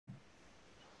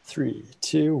Three,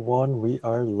 two, one, we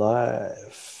are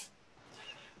live.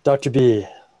 Dr. B,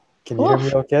 can you hear me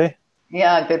Oof. okay?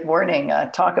 Yeah, good morning.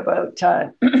 Talk about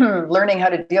learning how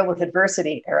to deal with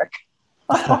adversity, Eric.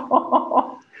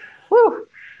 Woo,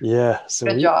 Yeah, so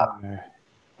good we job. are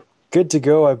good to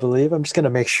go, I believe. I'm just going to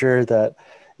make sure that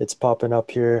it's popping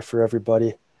up here for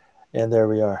everybody. And there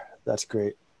we are. That's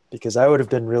great. Because I would have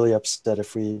been really upset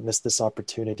if we missed this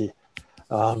opportunity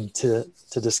to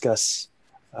discuss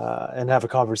and have a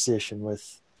conversation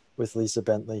with Lisa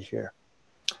Bentley here.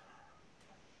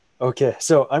 Okay,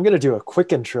 so I'm going to do a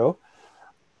quick intro.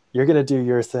 You're going to do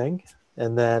your thing,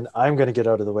 and then I'm going to get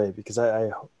out of the way because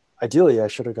I ideally I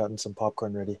should have gotten some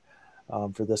popcorn ready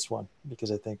for this one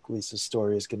because I think Lisa's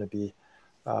story is going to be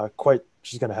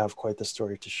she's going to have quite the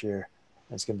story to share,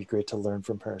 and it's going to be great to learn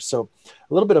from her. So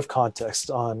a little bit of context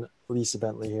on Lisa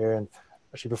Bentley here, and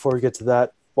actually before we get to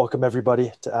that, welcome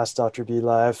everybody to Ask Dr. B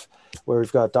Live, where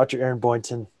we've got Dr. Aaron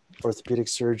Boynton, orthopedic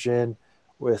surgeon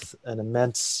with an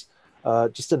immense,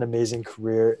 just an amazing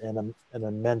career and an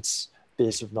immense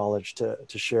base of knowledge to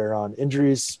share on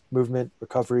injuries, movement,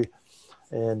 recovery,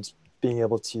 and being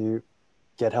able to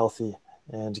get healthy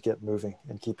and get moving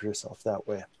and keep yourself that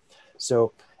way.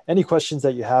 So any questions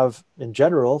that you have in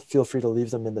general, feel free to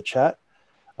leave them in the chat.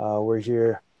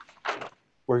 We're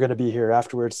going to be here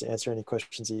afterwards to answer any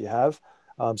questions that you have.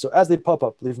 So as they pop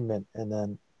up, leave them in, and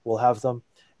then we'll have them,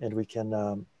 and we can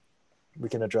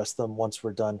address them once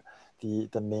we're done the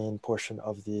main portion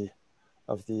of the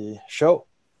show.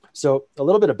 So a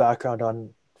little bit of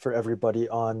background for everybody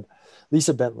on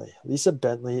Lisa Bentley. Lisa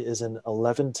Bentley is an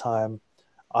 11-time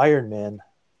Ironman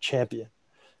champion.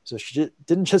 So she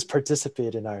didn't just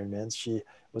participate in Ironmans; she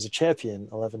was a champion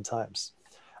 11 times.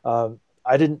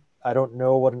 I didn't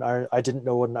know what an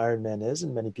Ironman is,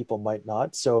 and many people might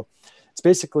not. So it's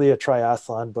basically a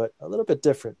triathlon, but a little bit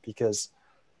different because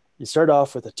you start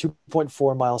off with a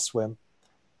 2.4 mile swim,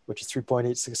 which is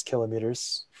 3.86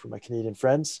 kilometers for my Canadian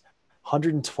friends,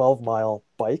 112-mile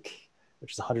bike,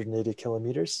 which is 180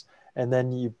 kilometers. And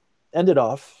then you end it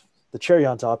off, the cherry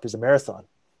on top is a marathon.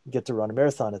 You get to run a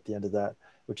marathon at the end of that,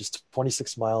 which is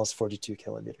 26 miles, 42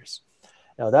 kilometers.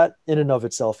 Now that in and of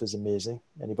itself is amazing.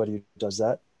 Anybody who does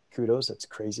that, kudos, that's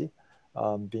crazy.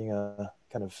 Being a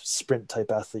kind of sprint type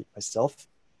athlete myself.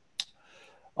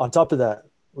 On top of that,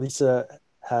 Lisa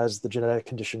has the genetic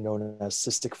condition known as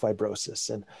cystic fibrosis.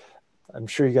 And I'm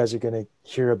sure you guys are going to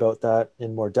hear about that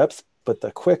in more depth, but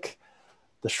the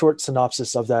short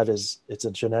synopsis of that is it's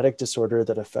a genetic disorder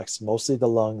that affects mostly the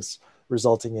lungs,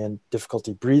 resulting in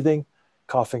difficulty breathing,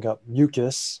 coughing up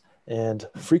mucus, and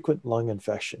frequent lung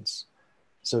infections.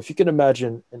 So if you can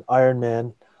imagine an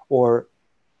Ironman or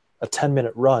a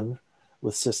 10-minute run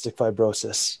with cystic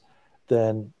fibrosis,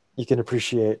 then you can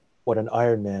appreciate what an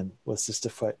Ironman with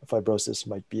cystic fibrosis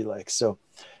might be like. So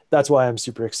that's why I'm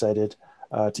super excited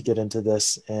to get into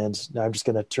this. And now I'm just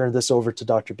going to turn this over to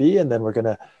Dr. B, and then we're going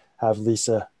to have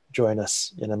Lisa join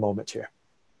us in a moment here.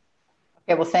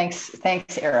 Okay, well,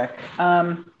 thanks, Eric.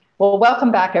 Well,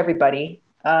 welcome back, everybody.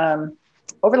 Over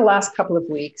the last couple of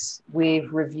weeks,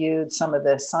 we've reviewed some of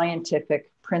the scientific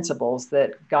principles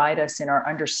that guide us in our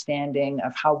understanding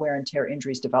of how wear and tear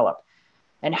injuries develop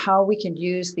and how we can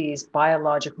use these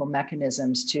biological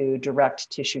mechanisms to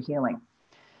direct tissue healing.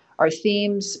 Our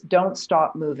themes: don't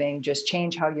stop moving, just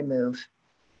change how you move,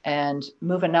 and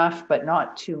move enough, but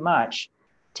not too much.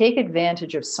 Take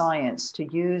advantage of science to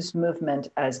use movement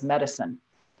as medicine.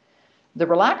 The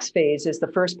relax phase is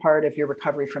the first part of your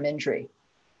recovery from injury.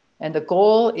 And the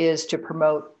goal is to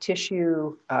promote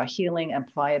tissue healing and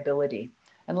pliability.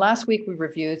 And last week, we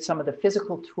reviewed some of the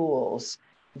physical tools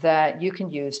that you can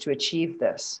use to achieve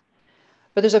this.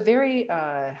 But there's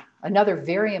another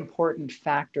very important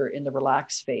factor in the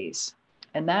relax phase,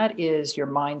 and that is your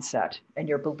mindset and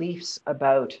your beliefs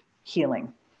about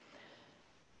healing.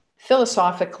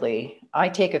 Philosophically, I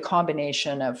take a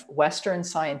combination of Western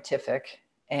scientific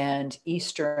and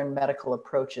Eastern medical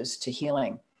approaches to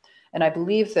healing. And I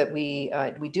believe that we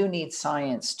do need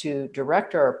science to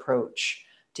direct our approach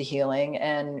to healing.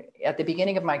 And at the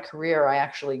beginning of my career, I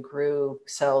actually grew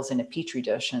cells in a petri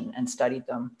dish and studied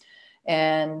them.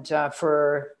 And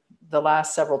for the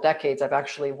last several decades, I've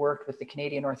actually worked with the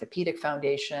Canadian Orthopedic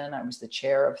Foundation. I was the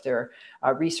chair of their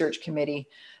research committee.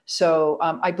 So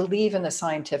I believe in the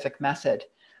scientific method.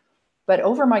 But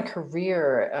over my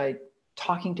career,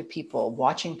 talking to people,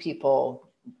 watching people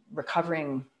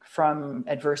recovering from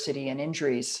adversity and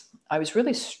injuries, I was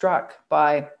really struck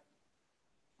by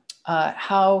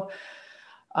how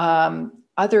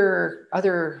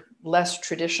other less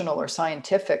traditional or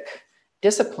scientific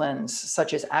disciplines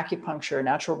such as acupuncture,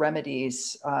 natural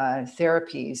remedies,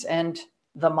 therapies, and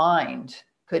the mind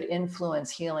could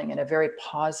influence healing in a very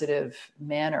positive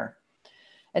manner.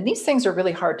 And these things are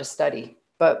really hard to study,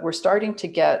 but we're starting to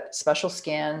get special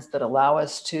scans that allow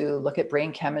us to look at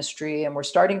brain chemistry, and we're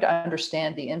starting to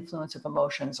understand the influence of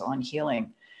emotions on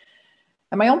healing.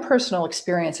 And my own personal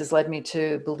experience has led me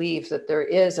to believe that there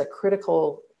is a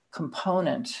critical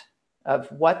component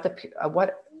of what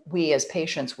we as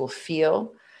patients will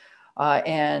feel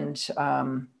and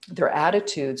their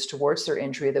attitudes towards their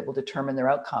injury that will determine their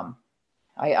outcome.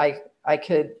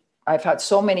 I've had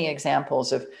so many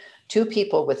examples of two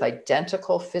people with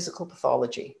identical physical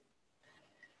pathology,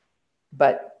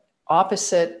 but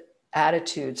opposite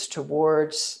attitudes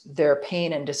towards their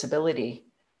pain and disability.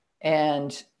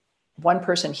 And one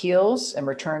person heals and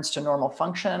returns to normal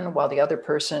function while the other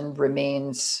person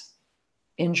remains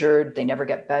injured. They never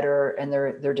get better and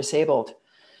they're disabled.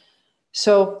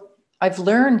 So I've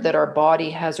learned that our body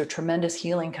has a tremendous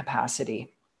healing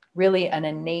capacity, really an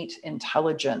innate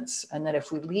intelligence. And that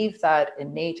if we leave that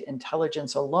innate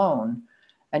intelligence alone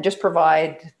and just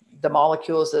provide the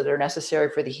molecules that are necessary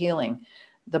for the healing,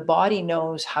 the body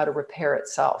knows how to repair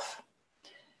itself.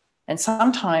 And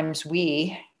sometimes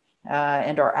we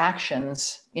and our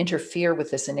actions interfere with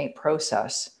this innate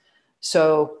process.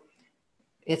 So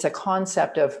it's a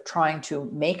concept of trying to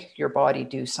make your body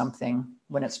do something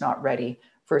when it's not ready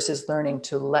versus learning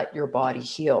to let your body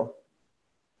heal.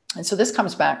 And so this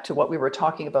comes back to what we were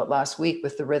talking about last week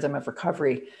with the rhythm of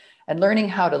recovery and learning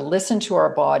how to listen to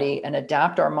our body and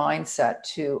adapt our mindset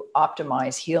to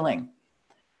optimize healing.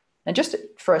 And just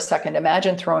for a second,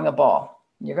 imagine throwing a ball.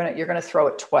 You're going to throw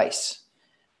it twice.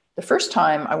 The first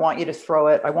time I want you to throw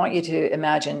it, I want you to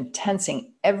imagine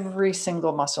tensing every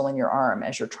single muscle in your arm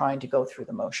as you're trying to go through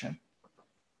the motion.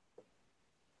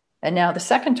 And now the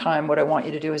second time, what I want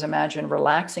you to do is imagine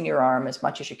relaxing your arm as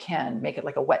much as you can, make it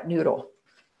like a wet noodle.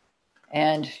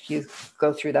 And you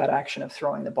go through that action of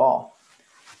throwing the ball.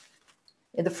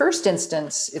 In the first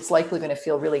instance, it's likely going to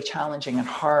feel really challenging and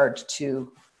hard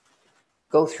to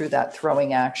go through that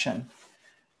throwing action.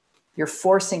 You're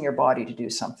forcing your body to do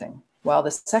something. While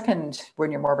the second, when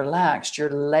you're more relaxed,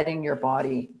 you're letting your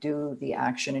body do the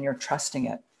action and you're trusting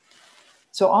it.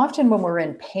 So often when we're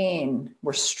in pain,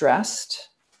 we're stressed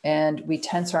and we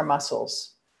tense our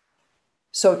muscles.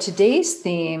 So today's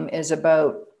theme is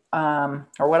about, or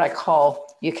what I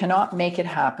call, you cannot make it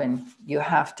happen, you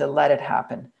have to let it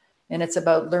happen. And it's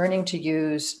about learning to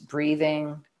use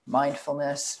breathing,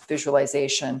 mindfulness,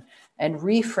 visualization, and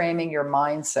reframing your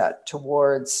mindset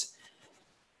towards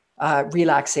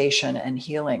relaxation and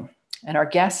healing. And our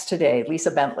guest today,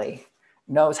 Lisa Bentley,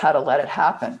 knows how to let it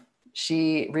happen.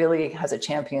 She really has a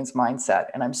champion's mindset.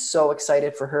 And I'm so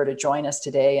excited for her to join us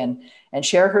today and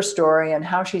share her story and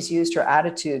how she's used her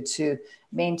attitude to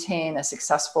maintain a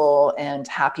successful and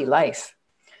happy life.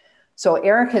 So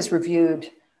Eric has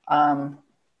reviewed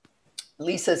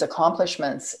Lisa's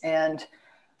accomplishments. And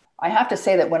I have to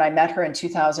say that when I met her in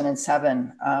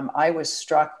 2007, I was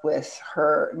struck with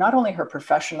her, not only her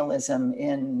professionalism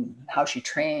in how she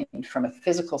trained from a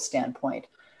physical standpoint,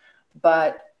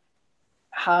 but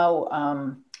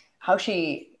how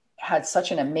she had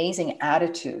such an amazing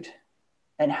attitude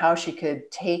and how she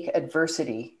could take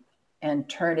adversity and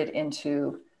turn it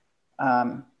into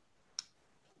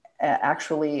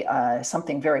actually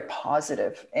something very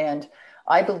positive. And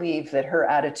I believe that her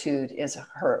attitude is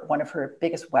one of her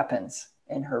biggest weapons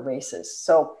in her races.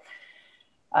 So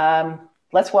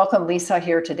let's welcome Lisa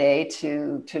here today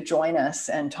to join us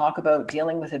and talk about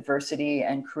dealing with adversity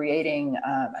and creating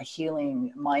a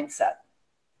healing mindset.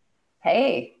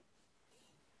 Hey.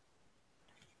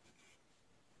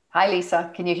 Hi,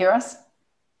 Lisa. Can you hear us?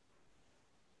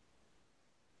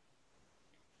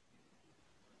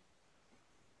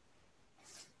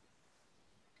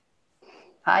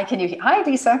 Hi,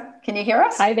 Lisa. Can you hear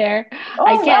us? Hi there. Oh,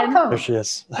 I can. welcome. There she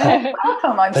is.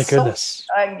 Welcome. Thank goodness.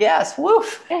 Yes.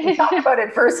 Woof. We talk about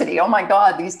adversity. Oh my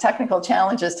God, these technical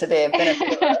challenges today have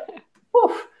been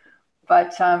woof.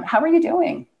 But how are you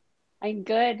doing? I'm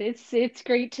good. It's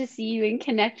great to see you and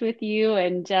connect with you.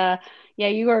 And yeah,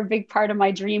 you are a big part of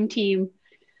my dream team.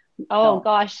 Oh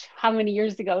gosh, how many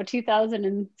years ago?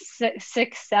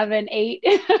 2006, 7, 8.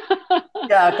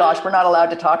 Yeah, gosh, we're not allowed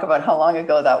to talk about how long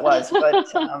ago that was, but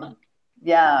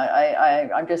yeah,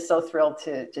 I'm just so thrilled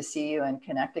to see you and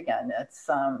connect again. It's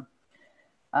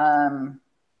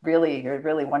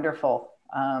really wonderful.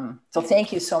 So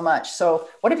thank you so much. So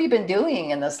what have you been doing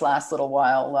in this last little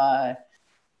while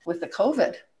with the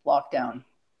COVID lockdown?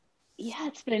 Yeah,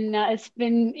 it's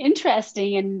been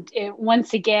interesting, and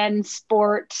once again,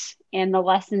 sport and the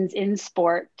lessons in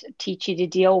sport teach you to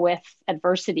deal with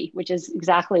adversity, which is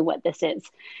exactly what this is.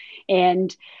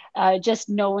 And just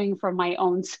knowing from my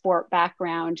own sport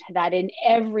background that in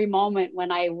every moment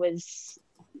when I was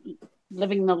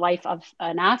living the life of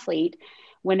an athlete,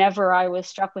 whenever I was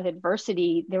struck with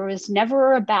adversity, there was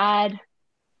never a bad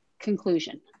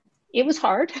conclusion. It was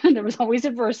hard. There was always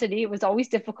adversity. It was always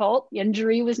difficult.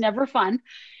 Injury was never fun.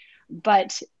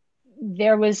 But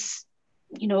there was,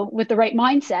 with the right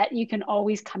mindset, you can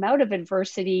always come out of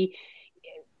adversity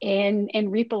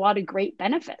and reap a lot of great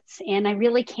benefits. And I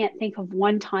really can't think of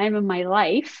one time in my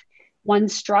life, one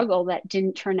struggle that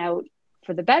didn't turn out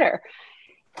for the better.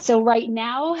 So right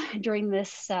now, during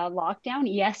this lockdown,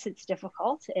 yes, it's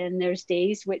difficult. And there's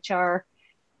days which are,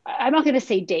 I'm not going to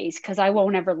say days, because I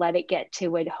won't ever let it get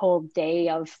to a whole day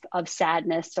of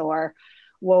sadness or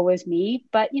woe is me.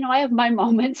 But, I have my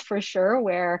moments for sure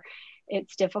where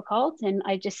it's difficult. And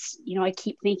I just, I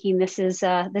keep thinking this is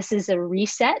a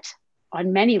reset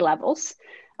on many levels.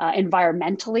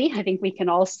 Environmentally, I think we can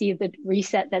all see the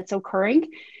reset that's occurring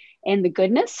and the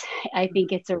goodness. I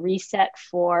think it's a reset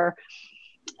for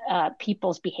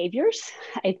people's behaviors.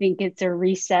 I think it's a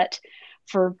reset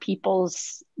for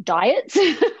people's diets.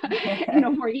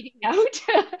 We're eating out.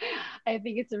 I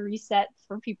think it's a reset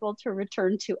for people to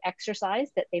return to exercise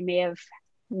that they may have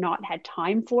not had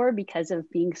time for because of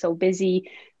being so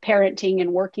busy parenting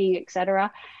and working,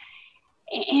 etc.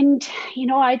 And,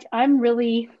 I'm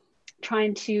really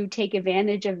trying to take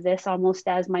advantage of this almost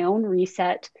as my own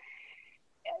reset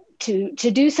to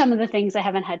do some of the things I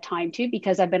haven't had time to,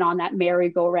 because I've been on that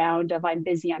merry-go-round of I'm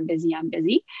busy.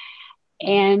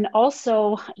 And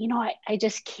also, I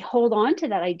just hold on to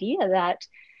that idea that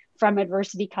from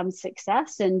adversity comes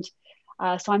success. And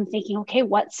so I'm thinking, okay,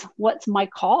 what's my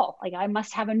call? Like, I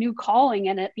must have a new calling.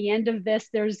 And at the end of this,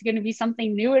 there's going to be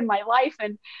something new in my life.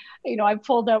 And, I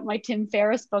pulled out my Tim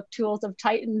Ferriss book, Tools of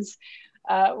Titans,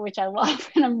 which I love.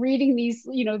 And I'm reading these,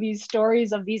 these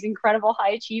stories of these incredible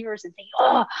high achievers and thinking,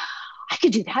 oh, I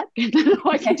could do that.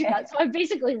 I can do that. So I've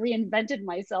basically reinvented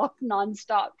myself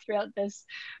nonstop throughout this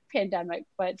pandemic.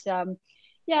 But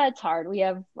yeah, it's hard. We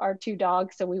have our 2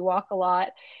 dogs, so we walk a lot.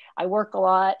 I work a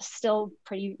lot, still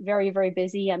very, very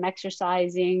busy. I'm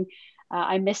exercising.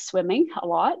 I miss swimming a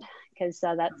lot because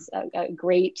that's a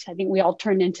great, I think we all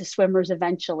turn into swimmers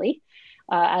eventually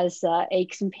as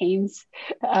aches and pains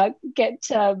get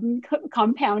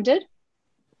compounded.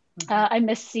 I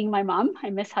miss seeing my mom. I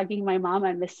miss hugging my mom.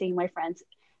 I miss seeing my friends.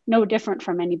 No different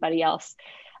from anybody else.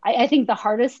 I think the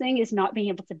hardest thing is not being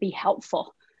able to be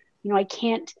helpful. I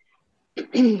can't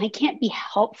be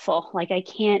helpful. Like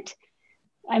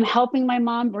I'm helping my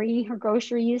mom bringing her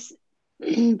groceries,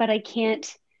 but I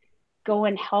can't go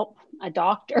and help a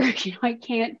doctor. I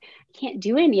can't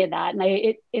do any of that. And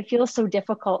it feels so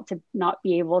difficult to not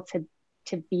be able to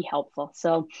be helpful.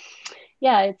 So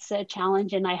yeah, it's a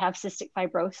challenge. And I have cystic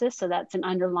fibrosis. So that's an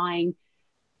underlying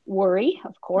worry,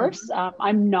 of course. Mm-hmm.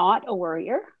 I'm not a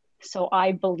worrier. So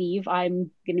I believe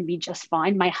I'm going to be just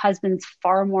fine. My husband's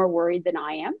far more worried than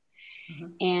I am. Mm-hmm.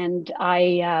 And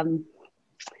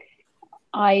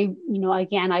I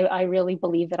really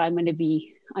believe that I'm going to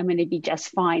be just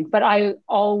fine. But I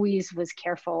always was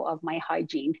careful of my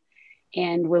hygiene.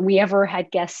 And when we ever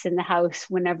had guests in the house,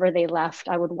 whenever they left,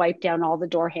 I would wipe down all the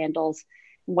door handles,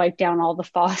 wipe down all the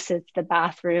faucets, the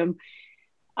bathroom.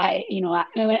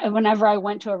 Whenever I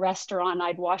went to a restaurant,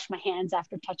 I'd wash my hands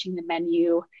after touching the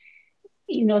menu.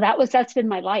 That's been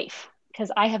my life, because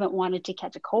I haven't wanted to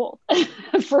catch a cold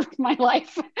for my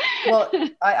life. Well,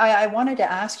 I wanted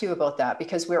to ask you about that,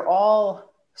 because we're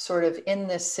all sort of in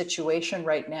this situation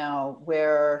right now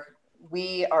where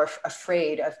we are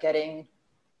afraid of getting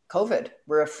COVID.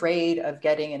 We're afraid of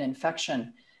getting an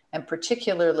infection. And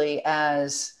particularly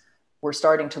as we're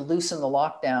starting to loosen the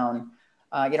lockdown,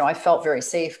 I felt very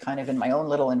safe kind of in my own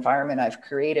little environment. I've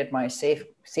created my safe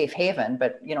haven,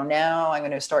 but now I'm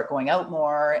going to start going out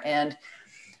more. And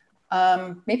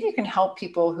maybe you can help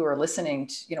people who are listening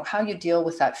to, how you deal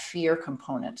with that fear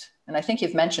component. And I think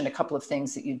you've mentioned a couple of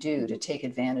things that you do to take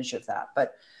advantage of that.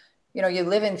 But, you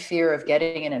live in fear of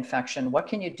getting an infection. What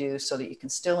can you do so that you can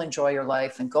still enjoy your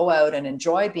life and go out and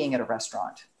enjoy being at a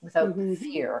restaurant without the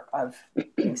fear of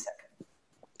being sick?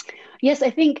 Yes, I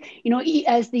think,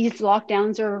 as these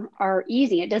lockdowns are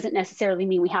easing, it doesn't necessarily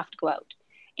mean we have to go out.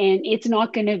 And it's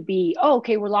not going to be, oh,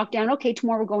 okay, we're locked down. Okay,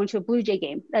 tomorrow we're going to a Blue Jay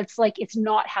game. That's it's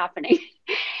not happening.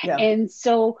 Yeah. And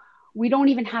so we don't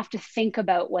even have to think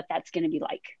about what that's going to be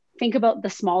like. Think about the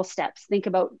small steps. Think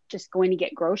about just going to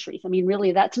get groceries. I mean,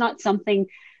 really, that's not something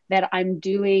that I'm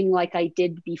doing like I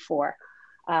did before.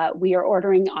 We are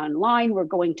ordering online. We're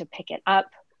going to pick it up.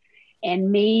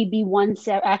 And maybe once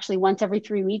every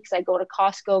 3 weeks, I go to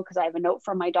Costco because I have a note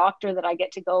from my doctor that I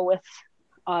get to go with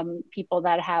people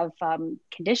that have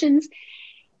conditions.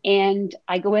 And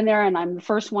I go in there and I'm the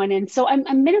first one in. So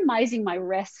I'm minimizing my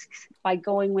risks by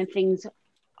going when things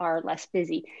are less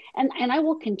busy. And I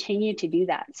will continue to do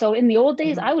that. So in the old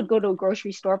days, I would go to a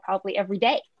grocery store probably every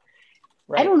day.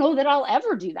 Right. I don't know that I'll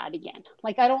ever do that again.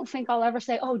 Like, I don't think I'll ever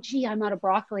say, oh, gee, I'm out of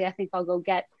broccoli. I think I'll go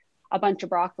get a bunch of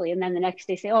broccoli. And then the next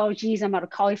day say, oh, geez, I'm out of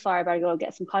cauliflower. I better go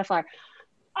get some cauliflower.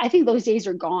 I think those days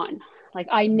are gone. Like,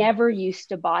 I never used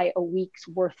to buy a week's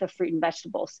worth of fruit and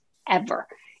vegetables ever.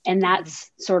 And that's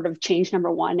sort of change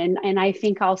number one. And I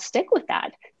think I'll stick with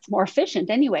that. It's more efficient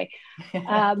anyway.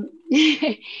 When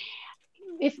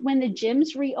the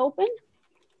gyms reopen,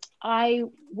 I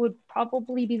would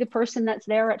probably be the person that's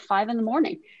there at 5 a.m,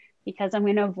 because I'm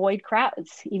going to avoid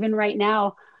crowds. Even right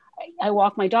now, I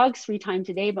walk my dogs 3 times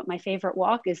a day, but my favorite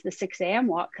walk is the 6 a.m.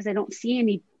 walk because I don't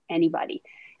see anybody.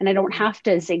 And I don't have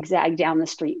to zigzag down the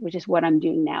street, which is what I'm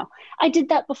doing now. I did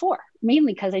that before,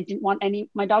 mainly because I didn't want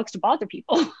my dogs to bother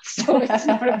people. So it's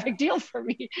not a big deal for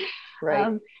me.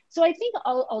 Right. So I think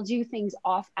I'll do things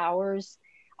off hours.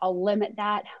 I'll limit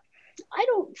that. I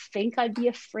don't think I'd be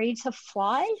afraid to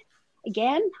fly.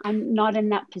 Again, I'm not in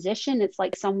that position. It's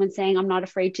like someone saying, I'm not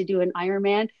afraid to do an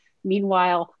Ironman.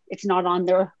 Meanwhile, it's not on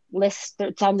their list.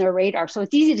 It's on their radar. So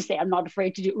it's easy to say, I'm not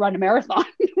afraid to run a marathon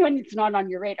when it's not on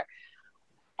your radar.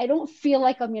 I don't feel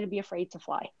like I'm going to be afraid to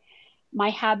fly. My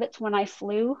habits when I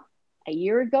flew a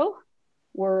year ago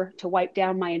were to wipe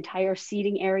down my entire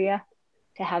seating area,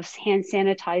 to have hand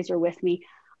sanitizer with me.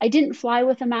 I didn't fly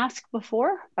with a mask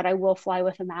before, but I will fly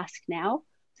with a mask now.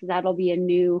 So that'll be a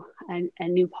new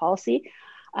policy.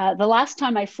 The last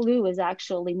time I flew was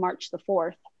actually March the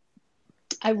 4th.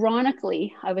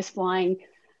 Ironically, I was flying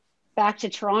back to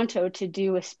Toronto to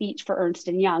do a speech for Ernst &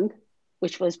 Young,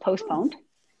 which was postponed.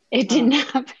 It didn't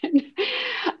happen,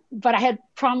 but I had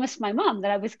promised my mom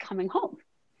that I was coming home.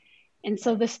 And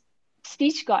so this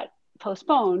speech got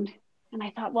postponed, and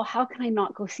I thought, well, how can I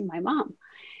not go see my mom?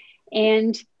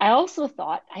 And I also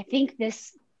thought, I think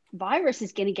this virus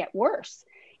is going to get worse.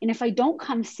 And if I don't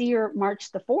come see her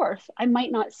March the 4th, I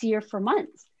might not see her for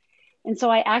months. And so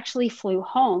I actually flew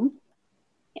home,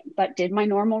 but did my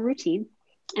normal routine.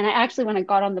 And I actually, when I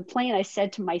got on the plane, I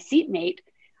said to my seatmate,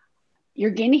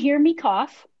 you're going to hear me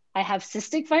cough. I have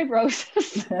cystic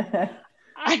fibrosis.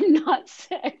 I'm not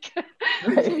sick.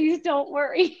 Right. Please don't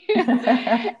worry.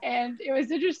 And it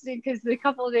was interesting because the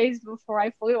couple of days before I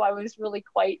flew, I was really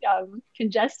quite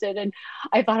congested. And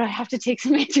I thought I have to take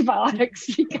some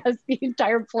antibiotics because the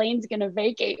entire plane's going to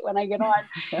vacate when I get on.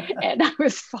 And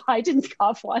I didn't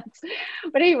cough once.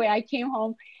 But anyway, I came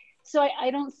home. So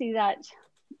I don't see that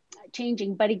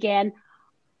changing. But again,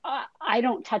 I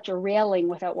don't touch a railing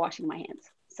without washing my hands.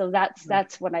 So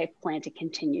that's what I plan to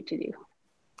continue to do.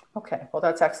 Okay, well,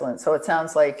 that's excellent. So it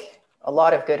sounds like a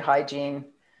lot of good hygiene,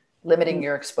 limiting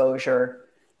your exposure.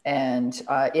 And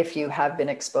if you have been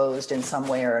exposed in some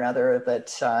way or another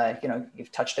that,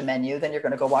 you've touched a menu, then you're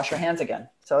going to go wash your hands again.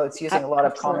 So it's using a lot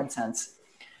of common sense.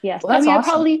 Yes. Well, that's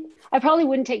awesome. I probably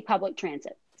wouldn't take public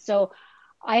transit. So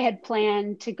I had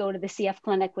planned to go to the CF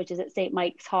clinic, which is at St.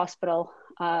 Mike's Hospital,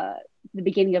 the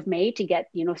beginning of May to get,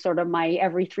 sort of my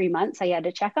every 3 months, I had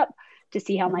a checkup to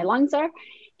see how my lungs are.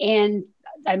 And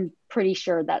I'm pretty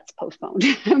sure that's postponed.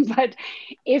 But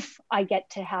if I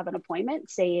get to have an appointment,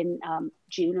 say in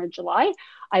June or July,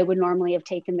 I would normally have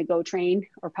taken the GO train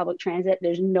or public transit.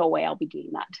 There's no way I'll be doing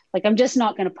that. Like, I'm just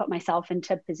not going to put myself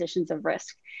into positions of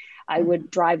risk. I would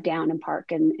drive down and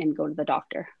park and go to the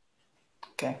doctor.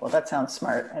 Okay, well, that sounds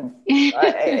smart. And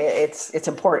it's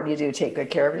important you do take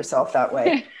good care of yourself that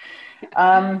way.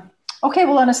 Okay,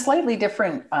 well, on a slightly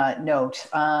different note,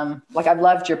 I've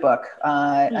loved your book,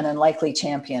 An Unlikely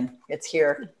Champion. It's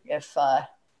here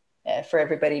for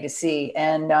everybody to see.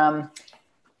 And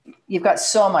you've got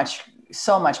so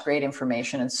much great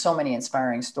information and so many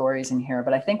inspiring stories in here.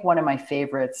 But I think one of my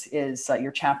favorites is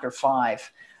your chapter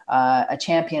 5, A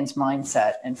Champion's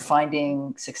Mindset and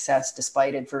Finding Success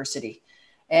Despite Adversity.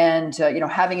 And,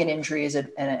 having an injury is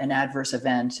an adverse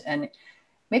event. And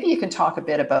maybe you can talk a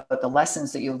bit about the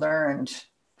lessons that you learned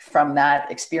from that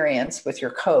experience with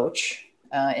your coach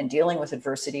in dealing with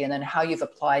adversity, and then how you've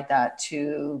applied that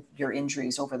to your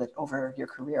injuries over your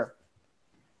career.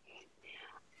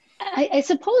 I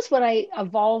suppose what I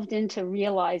evolved into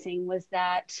realizing was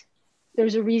that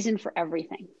there's a reason for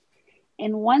everything.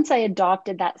 And once I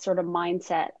adopted that sort of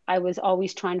mindset, I was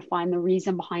always trying to find the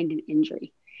reason behind an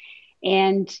injury.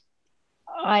 And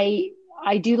I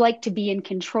do like to be in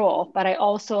control, but I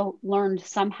also learned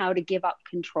somehow to give up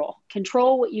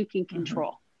control what you can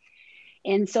control.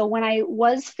 And so when I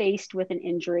was faced with an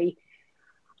injury,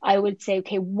 I would say,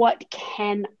 okay, what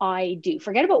can I do?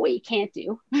 Forget about what you can't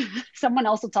do. Someone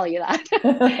else will tell you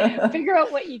that. Figure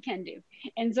out what you can do.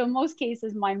 And so in most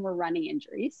cases, mine were running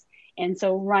injuries. And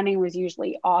so running was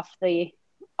usually off the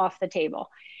table.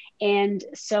 And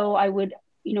so I would,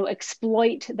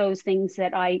 exploit those things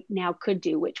that I now could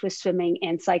do, which was swimming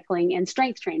and cycling and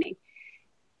strength training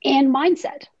and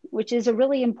mindset, which is a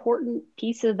really important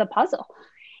piece of the puzzle.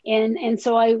 And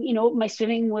so I,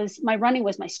 my running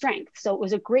was my strength. So it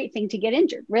was a great thing to get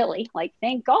injured, really. Like,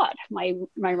 thank God my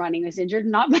running was injured,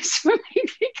 not my swimming,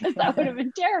 because that would have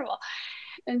been terrible.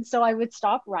 And so I would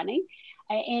stop running.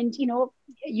 And,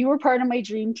 you were part of my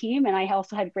dream team. And I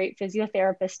also had great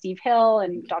physiotherapists, Steve Hill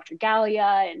and Dr.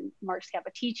 Gallia and Mark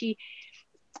Scappaticci.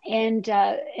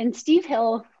 And Steve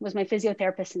Hill was my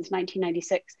physiotherapist since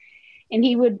 1996. And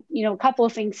he would, a couple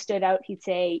of things stood out. He'd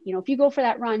say, if you go for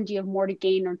that run, do you have more to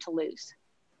gain or to lose?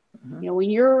 Mm-hmm.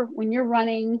 When you're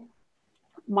running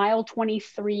mile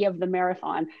 23 of the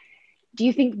marathon, do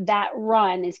you think that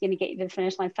run is going to get you to the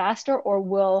finish line faster, or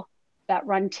will that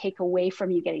run take away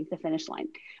from you getting to the finish line?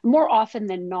 More often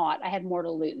than not, I had more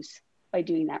to lose by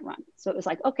doing that run. So it was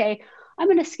like, okay, I'm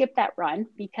going to skip that run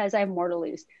because I have more to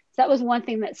lose. So that was one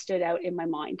thing that stood out in my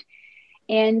mind.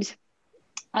 And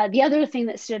the other thing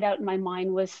that stood out in my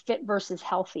mind was fit versus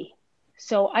healthy.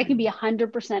 So I can be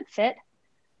 100% fit,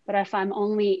 but if I'm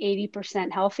only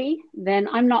 80% healthy, then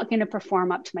I'm not going to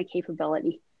perform up to my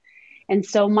capability. And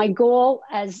so my goal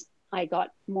as I got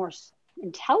more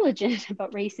intelligent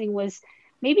about racing was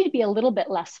maybe to be a little bit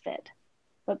less fit,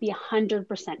 but be 100%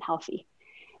 healthy.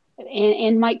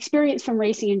 And my experience from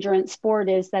racing endurance sport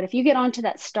is that if you get onto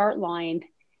that start line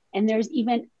and there's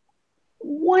even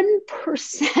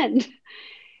 1%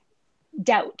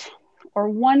 doubt or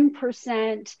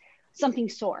 1% something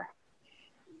sore,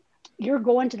 you're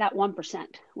going to that 1%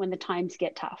 when the times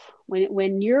get tough.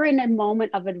 When you're in a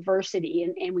moment of adversity,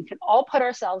 and we can all put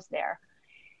ourselves there,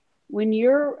 when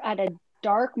you're at a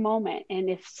dark moment, and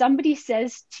if somebody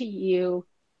says to you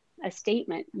a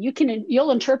statement,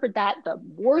 you'll interpret that the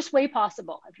worst way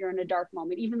possible if you're in a dark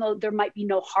moment, even though there might be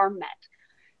no harm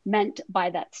meant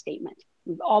by that statement.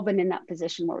 We've all been in that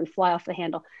position where we fly off the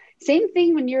handle. Same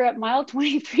thing when you're at mile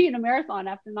 23 in a marathon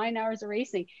after 9 hours of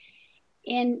racing,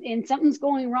 and something's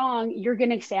going wrong, you're going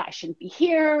to say, I shouldn't be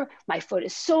here. My foot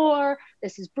is sore.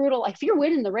 This is brutal. Like, if you're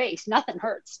winning the race, nothing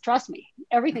hurts. Trust me,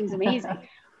 everything's amazing.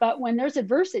 But when there's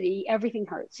adversity, everything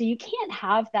hurts. So you can't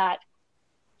have that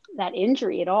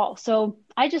injury at all. So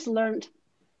I just learned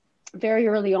very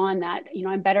early on that,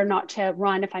 I'm better not to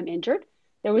run if I'm injured.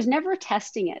 There was never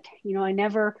testing it.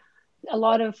 A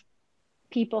lot of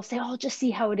people say, oh, just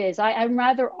see how it is. I'm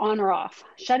rather on or off.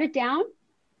 Shut it down.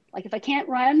 Like, if I can't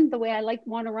run the way I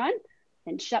want to run,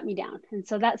 then shut me down. And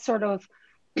so that's sort of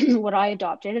what I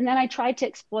adopted. And then I tried to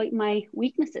exploit my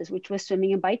weaknesses, which was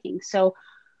swimming and biking. So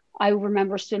I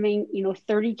remember swimming,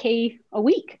 30K a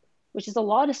week, which is a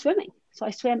lot of swimming. So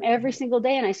I swam every single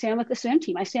day, and I swam with the swim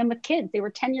team. I swam with kids. They were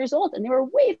 10 years old, and they were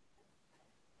way.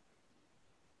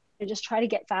 And just try to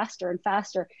get faster and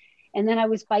faster. And then I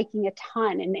was biking a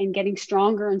ton and getting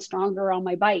stronger and stronger on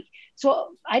my bike. So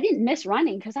I didn't miss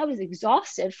running because I was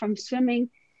exhausted from swimming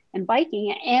and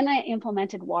biking. And I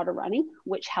implemented water running,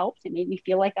 which helped. It made me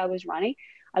feel like I was running.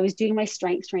 I was doing my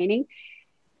strength training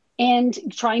and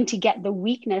trying to get the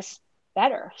weakness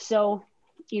better. So,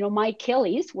 my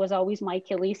Achilles was always my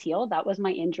Achilles heel. That was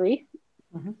my injury.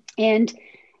 Mm-hmm. And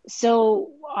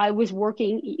so I was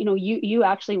working, you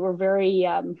actually were very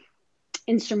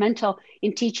instrumental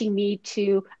in teaching me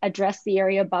to address the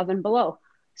area above and below.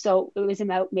 So it was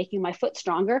about making my foot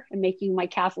stronger and making my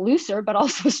calf looser, but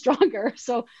also stronger.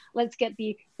 So let's get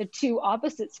the two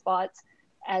opposite spots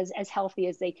as healthy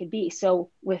as they could be.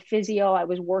 So with physio, I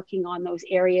was working on those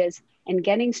areas and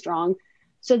getting strong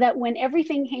so that when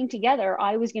everything came together,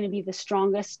 I was going to be the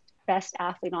strongest, best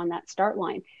athlete on that start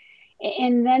line.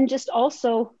 And then just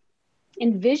also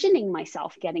envisioning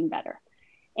myself getting better.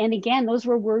 And again, those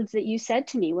were words that you said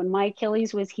to me when my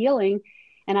Achilles was healing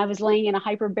and I was laying in a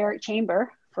hyperbaric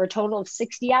chamber for a total of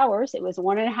 60 hours. It was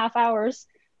 1.5 hours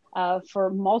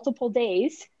for multiple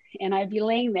days. And I'd be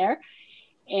laying there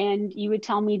and you would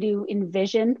tell me to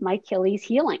envision my Achilles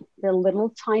healing, the little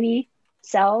tiny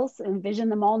cells, envision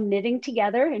them all knitting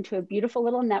together into a beautiful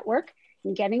little network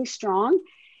and getting strong.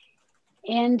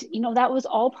 And, that was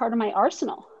all part of my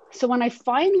arsenal. So when I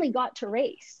finally got to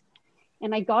race,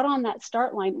 and I got on that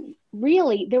start line,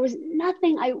 really, there was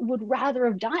nothing I would rather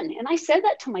have done. And I said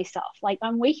that to myself, like,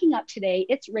 I'm waking up today,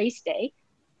 it's race day.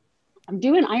 I'm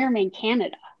doing Ironman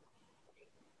Canada.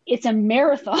 It's a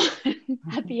marathon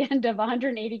at the end of a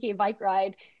 180K bike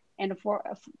ride and a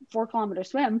 4 kilometer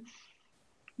swim.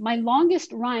 my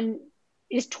longest run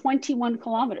is 21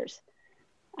 kilometers.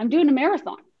 I'm doing a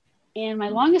marathon and my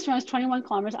longest run is 21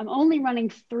 kilometers. I'm only running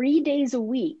 3 days a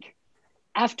week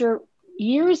after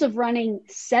years of running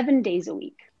 7 days a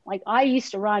week. Like I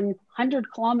used to run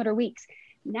 100-kilometer weeks.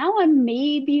 Now I'm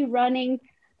maybe running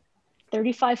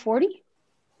 35, 40,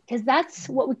 because that's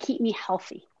what would keep me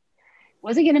healthy. It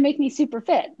wasn't going to make me super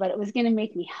fit, but it was going to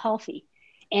make me healthy.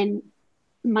 And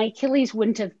my Achilles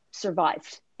wouldn't have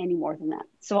survived any more than that.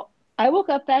 So I woke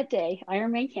up that day,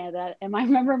 Ironman Canada, and I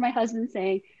remember my husband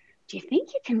saying, do you think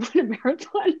you can run a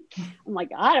marathon? I'm like,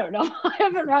 I don't know. I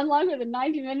haven't run longer than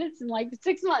 90 minutes in like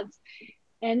 6 months.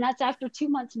 And that's after 2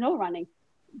 months, no running.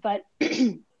 But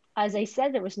as I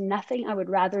said, there was nothing I would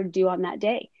rather do on that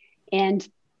day. And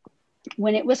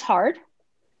when it was hard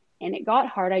and it got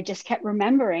hard, I just kept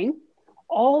remembering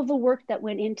all the work that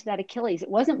went into that Achilles. It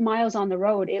wasn't miles on the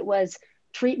road. It was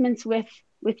treatments with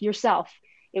yourself.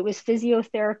 It was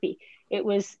physiotherapy. It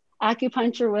was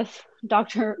acupuncture with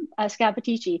Dr.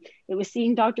 Scapitici. It was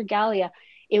seeing Dr. Gallia.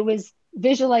 It was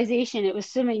visualization. It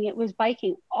was swimming. It was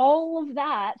biking. All of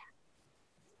that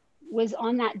was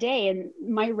on that day. And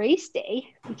my race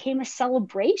day became a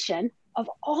celebration of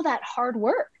all that hard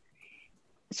work.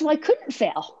 So I couldn't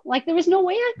fail. Like there was no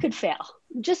way I could fail.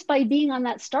 Just by being on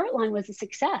that start line was a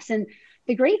success. And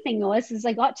the great thing was, is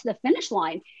I got to the finish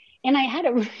line and I had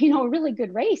a really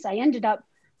good race. I ended up,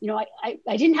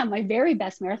 I didn't have my very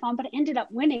best marathon, but I ended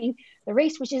up winning the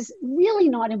race, which is really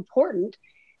not important.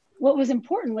 What was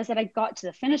important was that I got to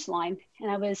the finish line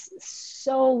and I was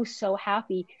so, so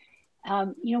happy.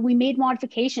 We made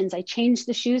modifications. I changed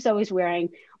the shoes I was wearing.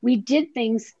 We did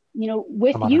things,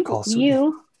 with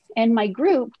you and my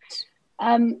group.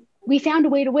 We found a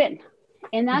way to win,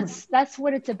 and that's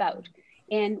what it's about.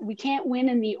 And we can't win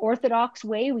in the orthodox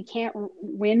way. We can't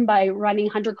win by running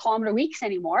 100-kilometer weeks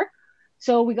anymore.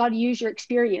 So we got to use your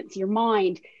experience, your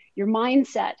mind, your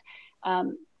mindset.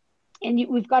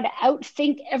 We've got to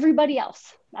outthink everybody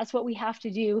else. That's what we have to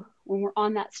do when we're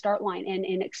on that start line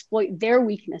and exploit their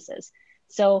weaknesses.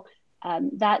 So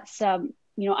that's, and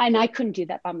I couldn't do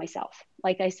that by myself.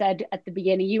 Like I said at the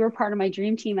beginning, you were part of my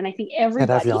dream team. And I think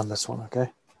everybody— I'd have you on this one,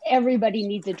 okay? Everybody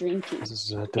needs a dream team.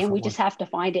 And we just have to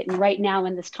find it. And right now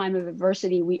in this time of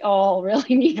adversity, we all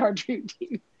really need our dream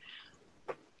team.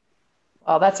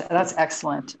 Well, that's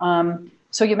excellent.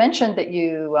 So you mentioned that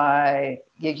you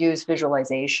use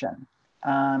visualization.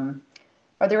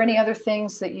 Are there any other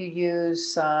things that you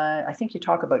use? I think you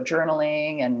talk about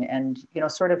journaling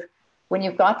and sort of when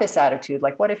you've got this attitude,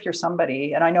 like what if you're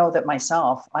somebody, and I know that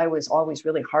myself, I was always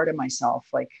really hard on myself,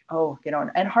 like,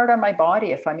 and hard on my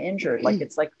body if I'm injured. Like,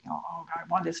 it's like, oh, I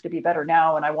want this to be better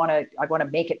now. And I want to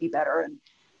make it be better.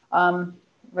 And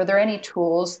were there any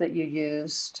tools that you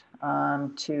used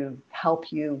to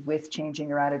help you with changing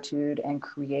your attitude and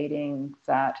creating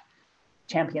that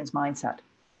champion's mindset?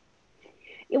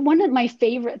 One of my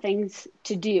favorite things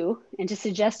to do and to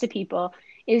suggest to people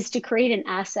is to create an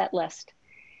asset list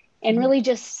and really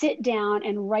just sit down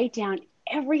and write down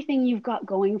everything you've got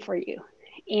going for you.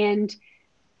 And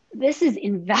this is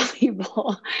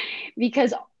invaluable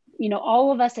because,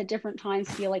 all of us at different times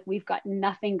feel like we've got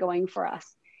nothing going for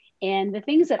us. And the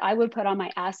things that I would put on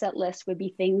my asset list would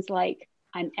be things like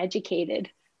I'm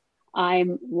educated,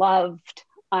 I'm loved,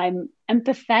 I'm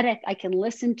empathetic, I can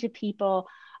listen to people,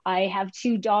 I have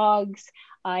 2 dogs,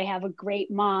 I have a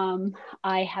great mom,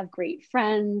 I have great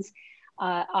friends,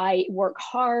 I work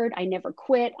hard, I never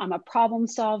quit, I'm a problem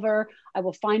solver, I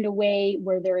will find a way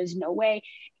where there is no way.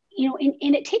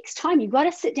 And it takes time. You've got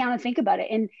to sit down and think about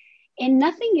it. And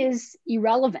nothing is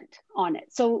irrelevant on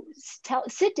it. So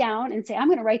sit down and say, I'm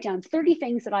going to write down 30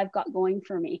 things that I've got going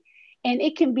for me. And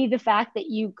it can be the fact that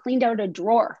you cleaned out a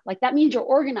drawer. Like that means you're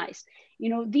organized.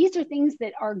 These are things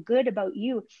that are good about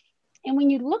you. And when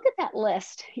you look at that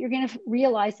list, you're going to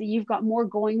realize that you've got more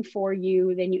going for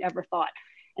you than you ever thought.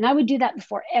 And I would do that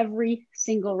before every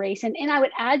single race. And I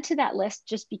would add to that list,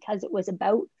 just because it was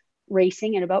about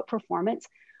racing and about performance,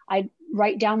 I'd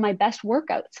write down my best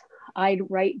workouts. I'd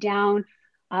write down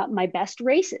my best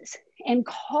races and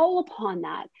call upon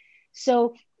that.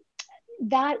 So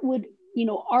that would,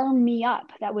 arm me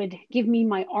up. That would give me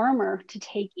my armor to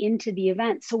take into the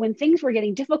event. So when things were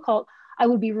getting difficult, I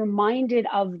would be reminded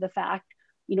of the fact,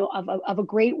 of a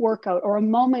great workout or a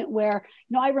moment where,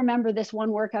 I remember this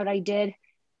one workout I did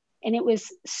and it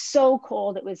was so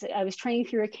cold. I was training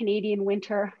through a Canadian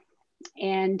winter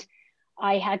and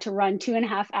I had to run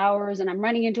 2.5 hours and I'm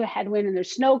running into a headwind and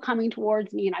there's snow coming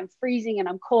towards me and I'm freezing and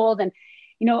I'm cold. And,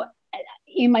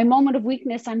 in my moment of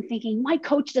weakness, I'm thinking, my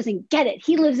coach doesn't get it.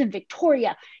 He lives in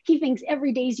Victoria. He thinks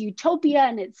every day's utopia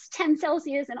and it's 10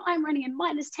 Celsius and I'm running in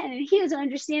 -10 and he doesn't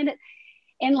understand it.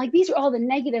 And like, these are all the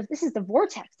negative. This is the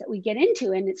vortex that we get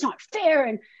into, and it's not fair.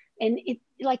 And it,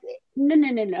 like,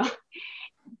 no.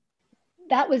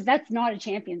 That's not a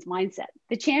champion's mindset.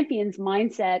 The champion's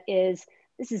mindset is,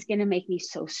 this is going to make me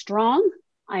so strong.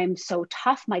 I am so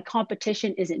tough. My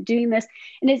competition isn't doing this.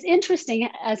 And it's interesting,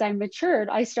 as I matured,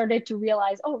 I started to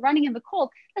realize, oh, running in the cold,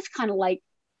 that's kind of like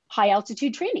high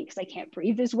altitude training because I can't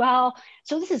breathe as well.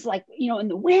 So this is like, in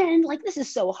the wind, like, this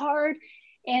is so hard.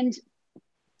 And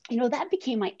that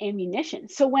became my ammunition.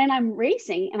 So when I'm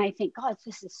racing and I think, God,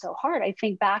 this is so hard, I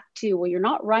think back to, well, you're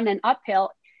not running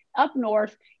uphill, up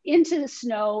north, into the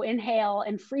snow and hail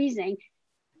and freezing.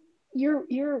 You're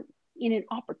in an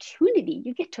opportunity.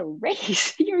 You get to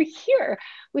race. You're here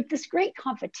with this great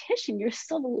competition. You're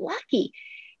so lucky.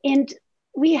 And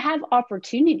we have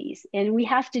opportunities, and we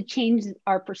have to change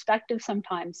our perspective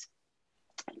sometimes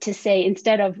to say,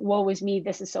 instead of woe is me,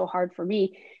 this is so hard for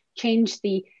me, change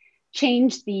the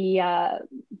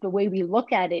way we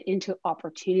look at it into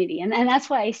opportunity. And that's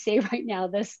why I say right now,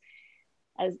 this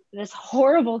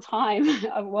horrible time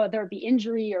of whether it be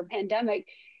injury or pandemic,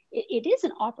 it is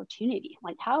an opportunity.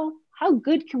 Like, how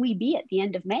good can we be at the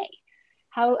end of May?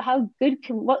 How good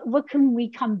what can we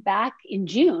come back in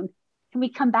June? Can we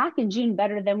come back in June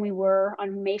better than we were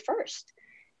on May 1st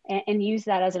and use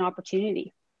that as an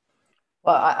opportunity?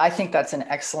 Well, I think that's an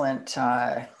excellent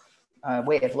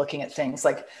way of looking at things.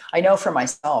 Like, I know for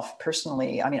myself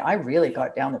personally, I mean, I really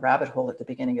got down the rabbit hole at the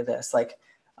beginning of this. Like,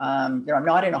 I'm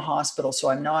not in a hospital, so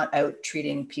I'm not out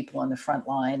treating people on the front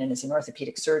line. And as an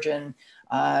orthopedic surgeon,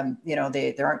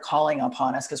 they aren't calling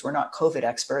upon us because we're not COVID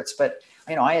experts. But,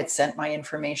 I had sent my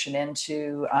information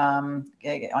into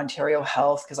Ontario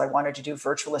Health because I wanted to do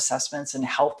virtual assessments and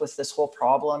help with this whole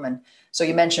problem. And so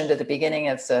you mentioned at the beginning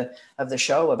of the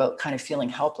show about kind of feeling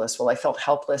helpless. Well, I felt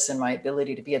helpless in my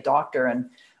ability to be a doctor. And,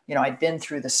 I'd been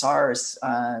through the SARS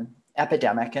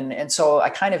epidemic. And so I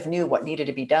kind of knew what needed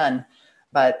to be done.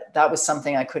 But that was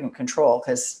something I couldn't control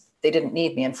because they didn't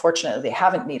need me. Unfortunately, they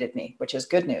haven't needed me, which is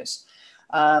good news.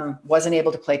 Wasn't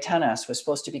able to play tennis, was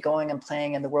supposed to be going and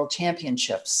playing in the World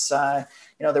Championships.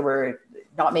 There were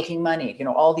not making money,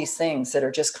 all these things that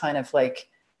are just kind of like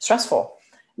stressful.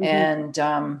 Mm-hmm.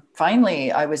 And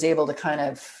finally, I was able to kind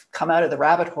of come out of the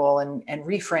rabbit hole and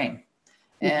reframe.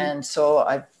 Mm-hmm. And so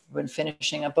I've been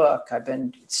finishing a book. I've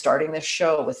been starting this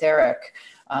show with Eric.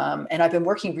 And I've been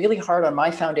working really hard on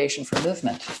my foundation for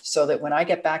movement so that when I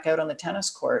get back out on the tennis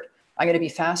court, I'm going to be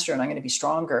faster and I'm going to be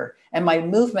stronger. And my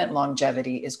movement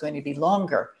longevity is going to be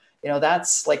longer.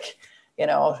 That's like,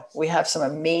 we have some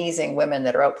amazing women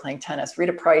that are out playing tennis.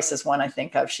 Rita Price is one I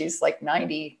think of. She's like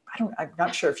 90. I'm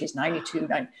not sure if she's 92.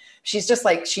 She's just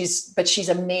like, but she's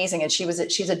amazing. And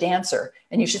she's a dancer,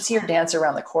 and you should see her dance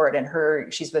around the court,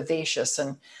 and she's vivacious.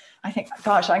 And I think,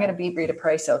 gosh, I'm going to beat Rita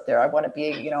Price out there. I want to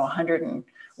be, 100 and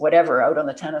whatever out on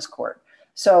the tennis court.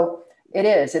 So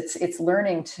it's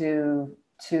learning to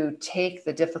take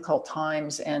the difficult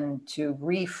times and to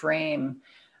reframe.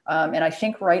 And I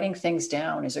think writing things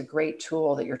down is a great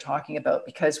tool that you're talking about,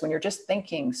 because when you're just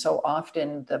thinking, so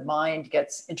often the mind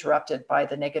gets interrupted by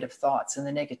the negative thoughts and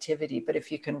the negativity. But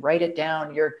if you can write it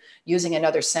down, you're using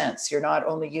another sense. You're not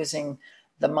only using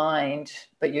the mind,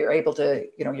 but you're able to,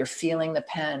 you're feeling the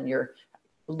pen, you're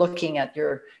looking at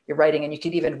your writing, and you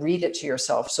can even read it to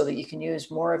yourself so that you can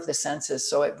use more of the senses.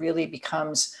 So it really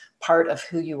becomes part of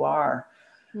who you are.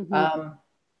 Mm-hmm.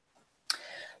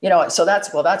 So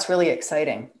that's really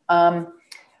exciting. I'm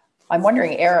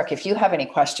wondering, Eric, if you have any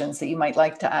questions that you might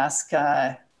like to ask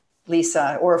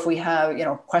Lisa, or if we have,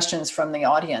 questions from the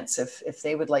audience, if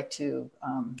they would like to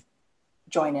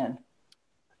join in.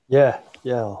 Yeah,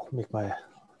 I'll make my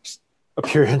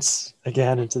appearance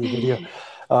again into the video.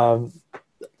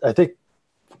 I think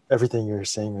everything you were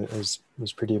saying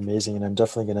was pretty amazing, and I'm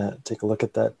definitely going to take a look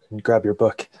at that and grab your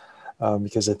book,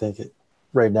 because I think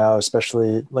right now,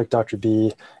 especially like Dr.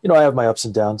 B, I have my ups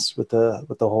and downs with the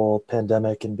whole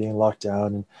pandemic and being locked down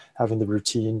and having the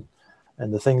routine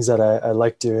and the things that I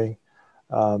like doing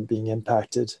being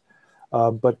impacted.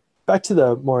 But back to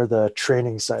the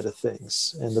training side of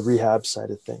things and the rehab side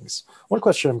of things. One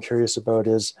question I'm curious about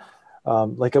is,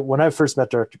 like when I first met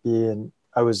Dr. B, and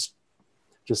I was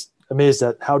just amazed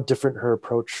at how different her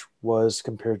approach was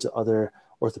compared to other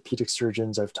orthopedic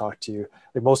surgeons I've talked to.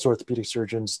 Like most orthopedic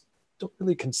surgeons don't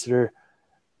really consider,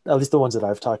 at least the ones that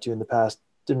I've talked to in the past,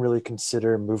 didn't really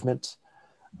consider movement.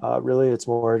 Really, it's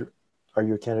more, are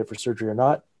you a candidate for surgery or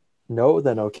not? No,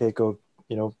 then okay, go,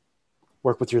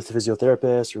 work with your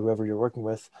physiotherapist or whoever you're working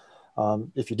with.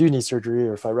 If you do need surgery,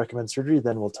 or if I recommend surgery,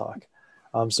 then we'll talk.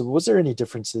 So was there any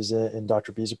differences in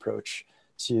Dr. B's approach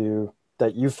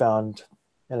that you found?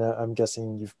 And I'm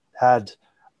guessing you've had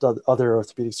the other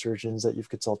orthopedic surgeons that you've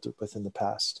consulted with in the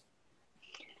past.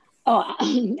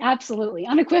 Oh, absolutely,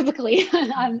 unequivocally.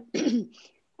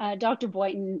 Dr.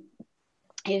 Boynton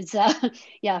is,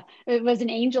 it was an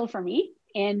angel for me.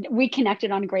 And we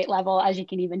connected on a great level, as you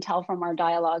can even tell from our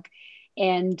dialogue.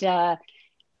 And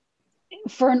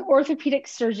for an orthopedic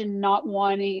surgeon not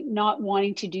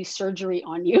wanting to do surgery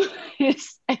on you,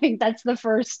 I think that's the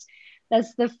first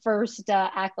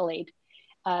accolade,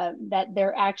 that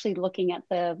they're actually looking at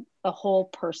the whole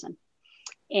person.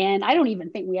 And I don't even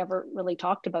think we ever really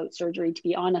talked about surgery, to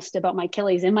be honest, about my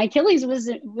Achilles. And my Achilles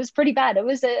was pretty bad. It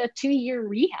was a 2-year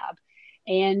rehab,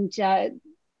 and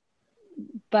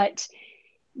but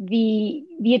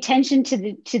the attention to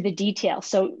the detail.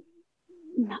 So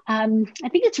I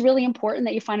think it's really important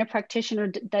that you find a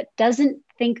practitioner that doesn't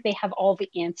think they have all the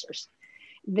answers.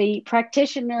 The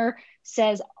practitioner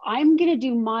says, I'm going to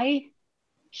do my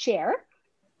share,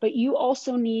 but you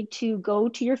also need to go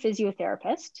to your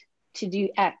physiotherapist to do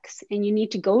X, and you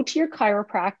need to go to your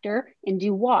chiropractor and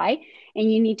do Y,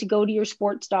 and you need to go to your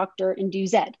sports doctor and do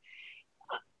Z.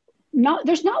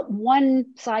 There's not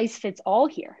one size fits all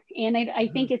here. And I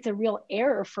think it's a real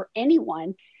error for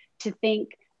anyone to think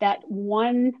that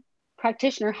one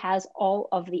practitioner has all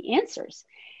of the answers.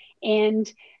 And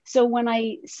so when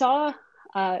I saw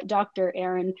Dr.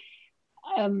 Erin,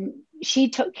 she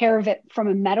took care of it from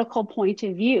a medical point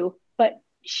of view, but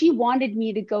she wanted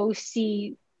me to go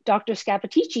see Dr.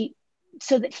 Scappaticci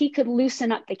so that he could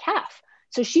loosen up the calf.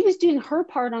 So she was doing her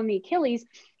part on the Achilles,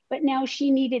 but now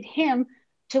she needed him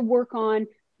to work on,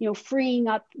 freeing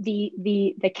up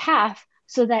the calf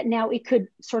so that now it could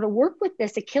sort of work with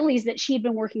this Achilles that she'd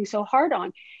been working so hard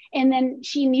on. And then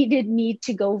she needed me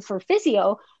to go for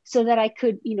physio so that I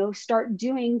could, start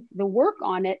doing the work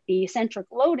on it, the eccentric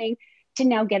loading, to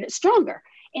now get it stronger.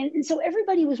 And so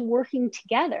everybody was working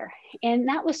together, and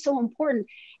that was so important.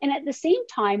 And at the same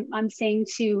time, I'm saying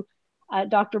to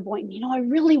Dr. Boynton, I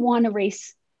really want to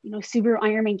race, Subaru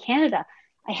Ironman Canada.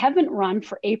 I haven't run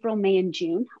for April, May, and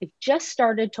June. I've just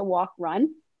started to walk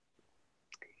run.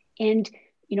 And,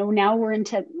 now we're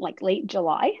into like late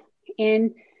July.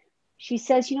 And she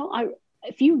says,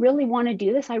 if you really want to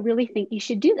do this, I really think you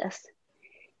should do this.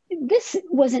 This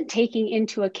wasn't taking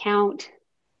into account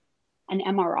an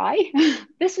MRI.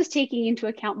 This was taking into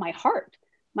account my heart,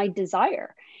 my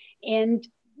desire. And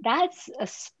that's a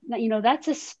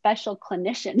special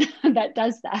clinician that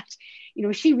does that.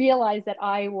 She realized that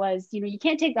I was, you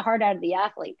can't take the heart out of the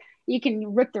athlete. You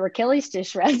can rip their Achilles to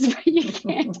shreds, but you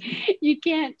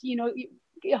can't,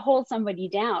 hold somebody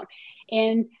down.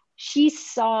 And she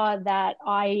saw that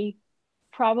I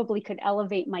probably could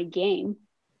elevate my game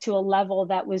to a level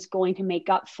that was going to make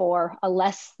up for a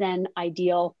less than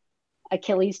ideal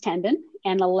Achilles tendon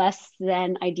and a less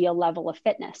than ideal level of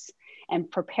fitness and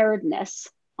preparedness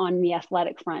on the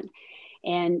athletic front.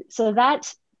 And so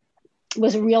that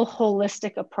was a real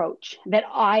holistic approach that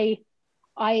I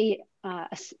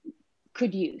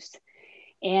could use.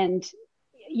 And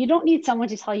you don't need someone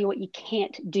to tell you what you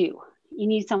can't do. You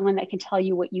need someone that can tell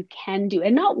you what you can do.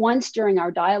 And not once during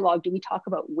our dialogue do we talk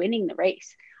about winning the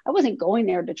race. I wasn't going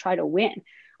there to try to win.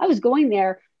 I was going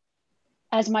there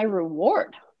as my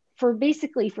reward for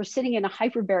sitting in a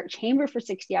hyperbaric chamber for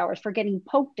 60 hours, for getting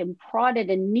poked and prodded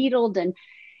and needled, and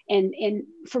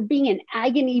for being in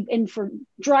agony, and for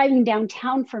driving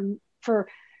downtown for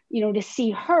to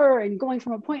see her, and going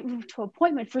from appointment to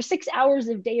appointment for 6 hours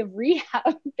a day of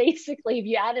rehab. Basically, if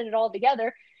you added it all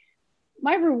together,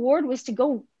 my reward was to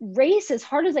go race as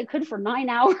hard as I could for 9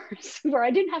 hours, where I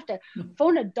didn't have to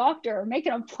phone a doctor or make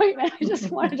an appointment. I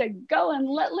just wanted to go and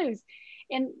let loose.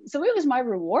 And so it was my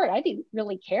reward. I didn't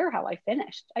really care how I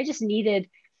finished. I just needed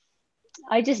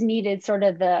sort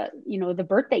of the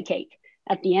birthday cake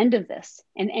at the end of this,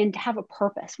 and to have a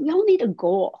purpose. We all need a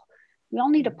goal. We all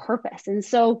need a purpose. And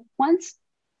so once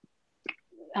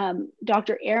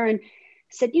Dr. Erin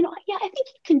said, yeah, I think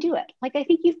you can do it. Like, I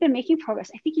think you've been making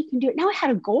progress. I think you can do it. Now I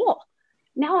had a goal.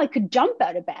 Now I could jump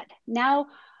out of bed. Now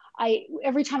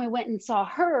every time I went and saw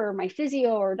her, or my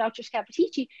physio, or Dr.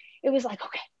 Scappaticci, it was like,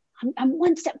 okay, I'm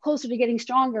one step closer to getting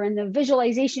stronger, and the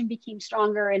visualization became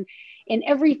stronger, and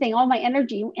everything, all my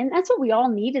energy. And that's what we all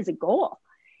need, is a goal.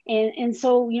 And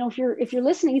so, if you're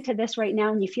listening to this right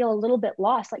now and you feel a little bit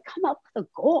lost, like, come up with a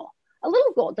goal. A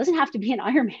little goal. It doesn't have to be an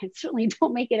Ironman. Certainly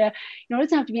don't make it it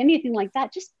doesn't have to be anything like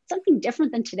that. Just something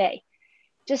different than today.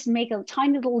 Just make a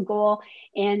tiny little goal.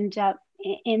 And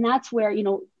that's where,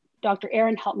 Dr.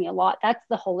 Aaron helped me a lot. That's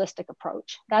the holistic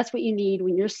approach. That's what you need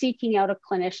when you're seeking out a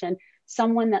clinician,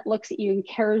 someone that looks at you and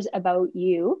cares about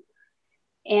you.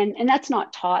 And that's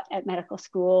not taught at medical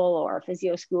school or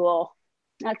physio school.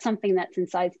 That's something that's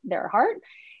inside their heart.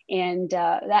 And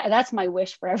that's my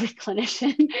wish for every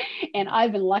clinician. And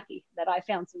I've been lucky that I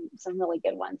found some really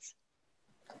good ones.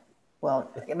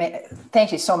 Well, I mean,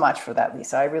 thank you so much for that,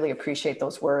 Lisa. I really appreciate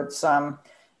those words. And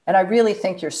I really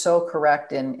think you're so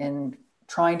correct in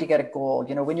trying to get a goal.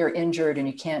 You know, when you're injured and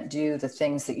you can't do the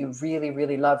things that you really,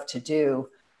 really love to do,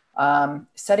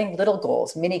 setting little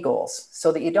goals, mini goals,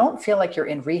 so that you don't feel like you're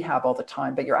in rehab all the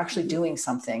time, but you're actually doing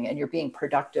something and you're being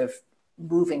productive,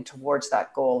 moving towards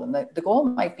that goal. And the goal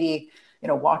might be, you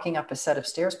know, walking up a set of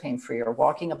stairs pain-free or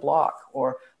walking a block,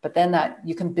 but then that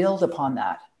you can build upon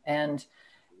that. And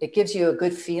it gives you a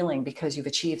good feeling because you've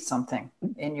achieved something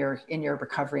in your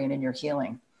recovery and in your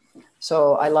healing.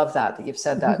 So I love that you've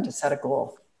said that, to set a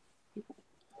goal.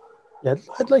 Yeah,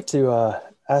 I'd like to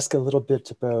ask a little bit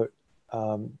about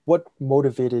what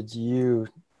motivated you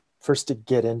first to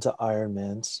get into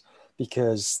Ironmans,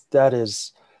 because that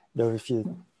is, you know, if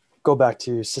you go back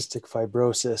to cystic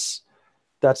fibrosis,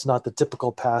 that's not the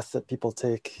typical path that people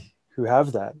take who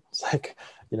have that. It's like,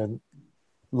 you know,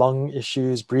 lung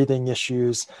issues, breathing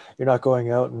issues. You're not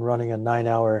going out and running a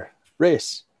 9-hour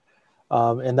race.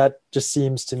 And that just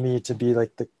seems to me to be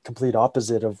like the complete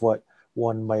opposite of what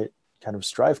one might kind of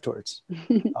strive towards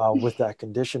with that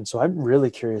condition. So I'm really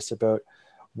curious about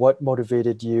what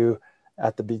motivated you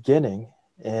at the beginning,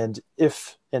 and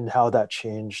if and how that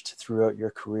changed throughout your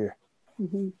career.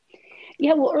 Mm-hmm.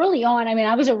 Yeah, well, early on, I mean,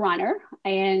 I was a runner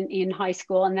and in high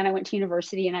school, and then I went to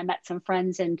university and I met some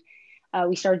friends, and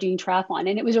we started doing triathlon.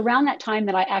 And it was around that time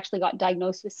that I actually got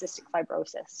diagnosed with cystic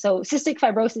fibrosis. So cystic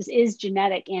fibrosis is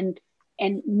genetic, and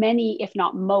many, if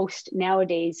not most,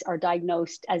 nowadays are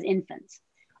diagnosed as infants.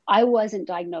 I wasn't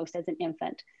diagnosed as an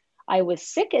infant. I was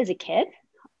sick as a kid,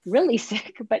 really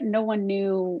sick, but no one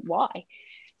knew why.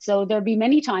 So there'd be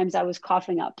many times I was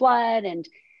coughing up blood, and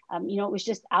you know, it was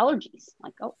just allergies.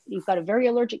 Like, oh, you've got a very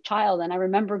allergic child. And I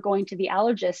remember going to the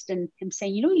allergist and him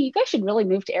saying, you know, you guys should really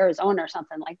move to Arizona or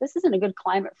something. Like, this isn't a good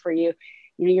climate for you.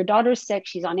 You know, your daughter's sick.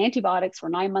 She's on antibiotics for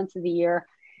 9 months of the year.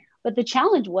 But the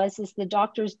challenge is the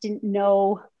doctors didn't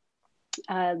know,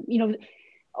 you know,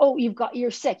 oh,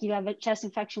 you're sick. You have a chest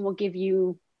infection. We'll give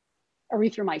you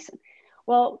erythromycin.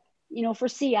 Well, you know, for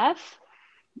CF,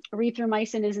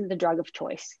 erythromycin isn't the drug of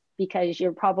choice, because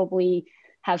you're probably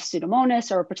have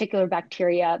Pseudomonas or a particular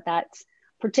bacteria that's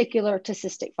particular to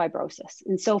cystic fibrosis.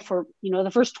 And so for, you know,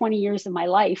 the first 20 years of my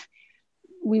life,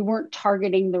 we weren't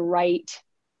targeting the right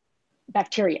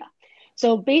bacteria.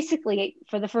 So basically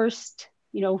for the first,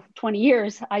 you know, 20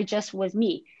 years, I just was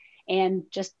me and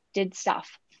just did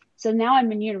stuff. So now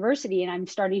I'm in university and I'm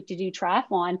starting to do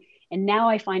triathlon. And now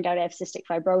I find out I have cystic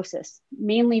fibrosis,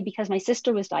 mainly because my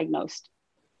sister was diagnosed.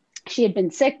 She had been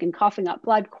sick and coughing up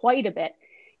blood quite a bit.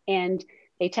 And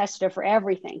they tested her for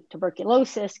everything,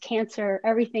 tuberculosis, cancer,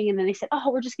 everything. And then they said,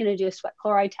 oh, we're just going to do a sweat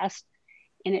chloride test.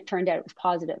 And it turned out it was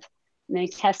positive. And they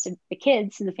tested the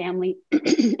kids in the family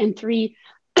and three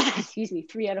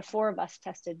out of 4 of us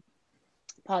tested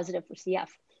positive for CF.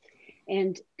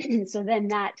 And so then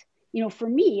that, you know, for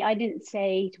me, I didn't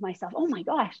say to myself, oh my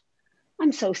gosh,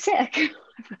 I'm so sick.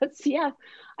 I've got CF.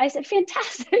 I said,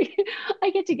 fantastic. I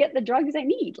get to get the drugs I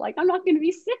need. Like, I'm not going to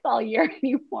be sick all year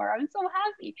anymore. I'm so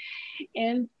happy.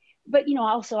 But, you know,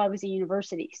 also I was in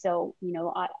university. So, you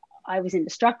know, I was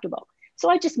indestructible. So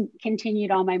I just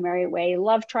continued on my merry way,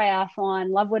 love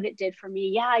triathlon, love what it did for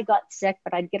me. Yeah, I got sick,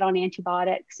 but I'd get on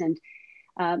antibiotics. And,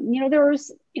 you know, there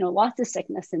was, you know, lots of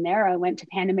sickness in there. I went to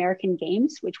Pan American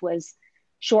Games, which was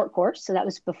short course. So that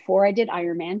was before I did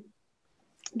Ironman.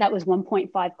 That was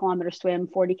 1.5 kilometer swim,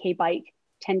 40K bike,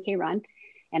 10K run.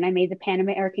 And I made the Pan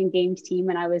American Games team.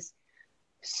 And I was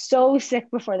so sick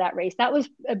before that race. That was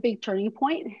a big turning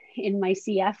point in my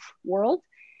CF world.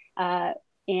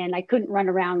 And I couldn't run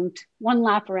around one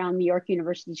lap around New York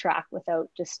University track without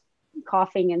just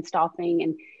coughing and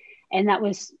stopping. And that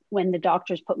was when the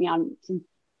doctors put me on some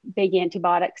big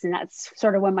antibiotics. And that's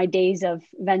sort of when my days of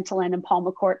Ventolin and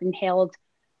Pulmicort inhaled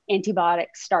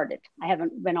antibiotics started. I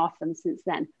haven't been off them since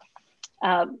then.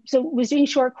 So was doing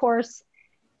short course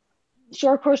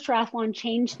triathlon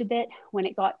changed a bit when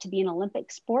it got to be an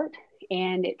Olympic sport,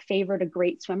 and it favored a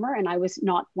great swimmer. And I was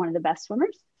not one of the best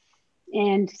swimmers.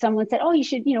 And someone said, oh, you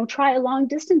should, you know, try a long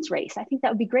distance race. I think that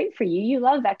would be great for you. You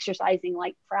love exercising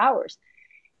like for hours.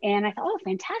 And I thought, oh,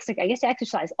 fantastic. I guess I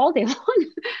exercise all day long.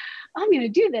 I'm going to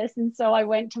do this. And so I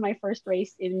went to my first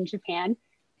race in Japan.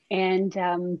 And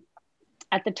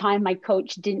at the time, my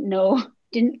coach didn't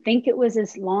think it was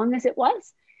as long as it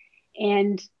was.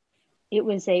 And it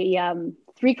was a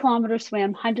 3-kilometer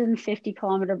swim,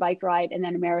 150-kilometer bike ride, and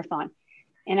then a marathon.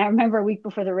 And I remember a week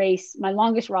before the race, my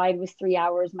longest ride was 3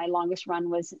 hours. My longest run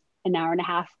was an hour and a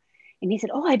half. And he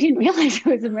said, "Oh, I didn't realize it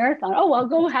was a marathon. Oh, well,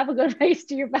 go have a good race,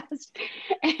 do your best."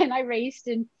 And I raced,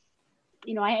 and,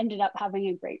 I ended up having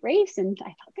a great race. And I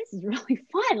thought, this is really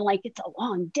fun. Like, it's a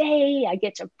long day. I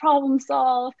get to problem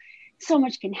solve. So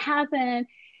much can happen.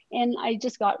 And I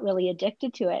just got really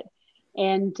addicted to it.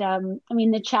 And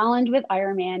the challenge with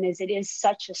Ironman is it is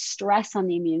such a stress on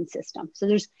the immune system. So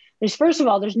there's first of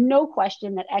all, there's no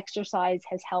question that exercise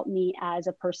has helped me as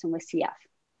a person with CF.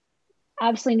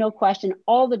 Absolutely no question.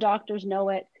 All the doctors know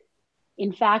it.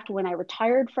 In fact, when I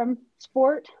retired from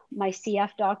sport, my CF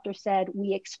doctor said,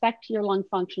 we expect your lung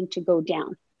function to go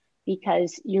down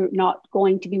because you're not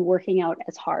going to be working out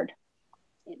as hard.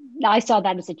 I saw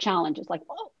that as a challenge. It's like,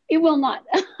 oh, it will not.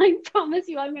 I promise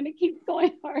you, I'm going to keep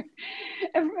going hard.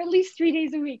 At least 3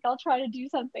 days a week, I'll try to do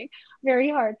something very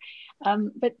hard.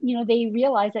 But, they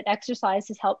realize that exercise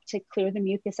has helped to clear the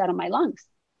mucus out of my lungs.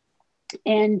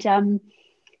 And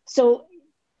so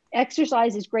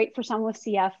exercise is great for someone with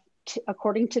CF,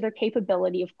 according to their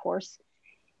capability, of course.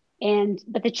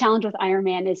 But the challenge with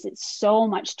Ironman is it's so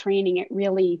much training. It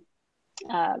really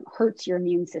hurts your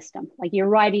immune system. Like, you're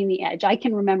riding the edge. I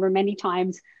can remember many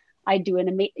times I'd do have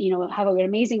an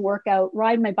amazing workout,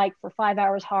 ride my bike for 5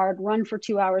 hours hard, run for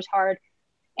 2 hours hard.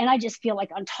 And I just feel like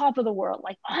on top of the world,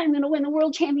 like, I'm going to win the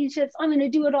world championships. I'm going to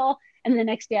do it all. And the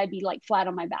next day I'd be like flat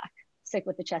on my back, sick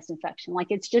with a chest infection. Like,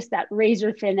 it's just that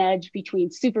razor thin edge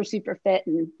between super, super fit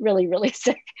and really, really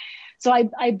sick. So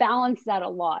I balanced that a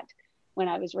lot when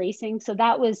I was racing. So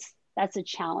that's a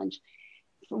challenge.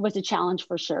 Was a challenge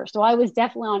for sure. So I was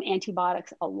definitely on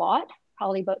antibiotics a lot,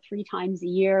 probably about 3 times a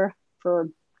year for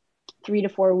 3 to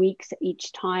 4 weeks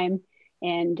each time.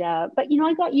 And, but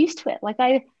I got used to it.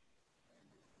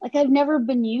 I've never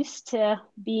been used to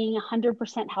being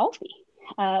 100% healthy.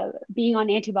 Being on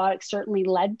antibiotics certainly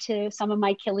led to some of my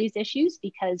Achilles issues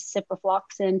because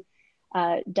ciprofloxacin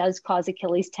does cause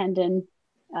Achilles tendon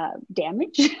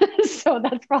damage. So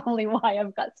that's probably why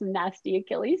I've got some nasty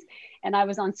Achilles. And I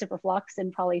was on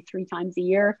ciprofloxacin probably 3 times a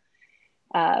year,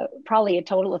 probably a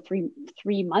total of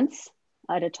three months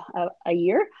at a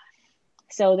year.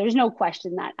 So there's no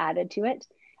question that added to it.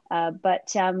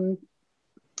 But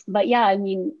yeah,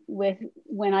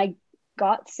 when I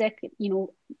got sick,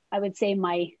 I would say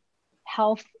my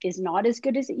health is not as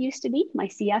good as it used to be, my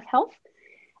CF health.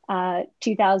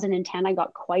 2010, I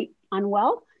got quite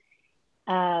unwell.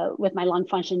 With my lung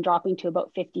function dropping to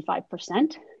about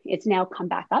 55%. It's now come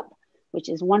back up, which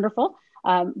is wonderful.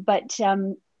 But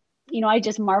I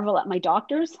just marvel at my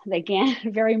doctors. Again,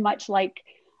 very much like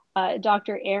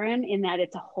Dr. Aaron, in that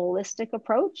it's a holistic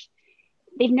approach.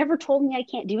 They've never told me I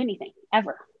can't do anything,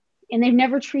 ever. And they've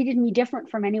never treated me different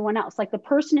from anyone else. Like, the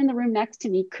person in the room next to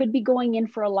me could be going in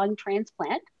for a lung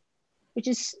transplant, which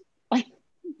is like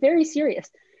very serious.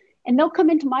 And they'll come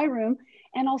into my room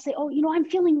and I'll say, "Oh, I'm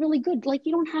feeling really good. Like,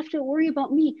 you don't have to worry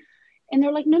about me." And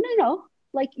they're like, no.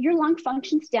 Like, your lung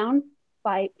function's down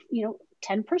by,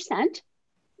 10%.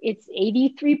 It's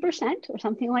 83% or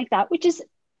something like that, which is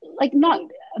like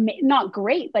not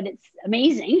great, but it's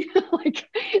amazing. Like,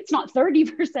 it's not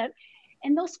 30%.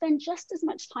 And they'll spend just as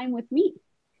much time with me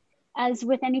as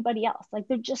with anybody else. Like,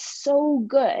 they're just so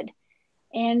good.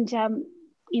 And,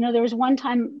 there was one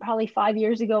time probably 5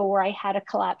 years ago where I had a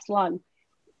collapsed lung.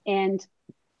 And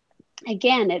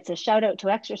again, it's a shout out to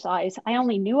exercise. I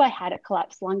only knew I had a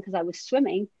collapsed lung because I was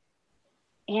swimming.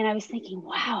 And I was thinking,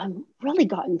 wow, I'm really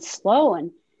gotten slow.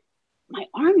 And my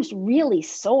arm's really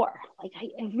sore. Like,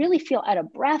 I really feel out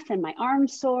of breath and my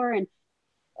arm's sore. And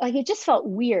like, it just felt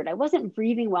weird. I wasn't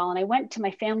breathing well. And I went to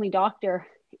my family doctor,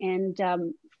 and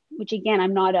which, again,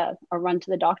 I'm not a run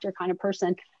to the doctor kind of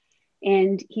person.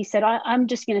 And he said, I'm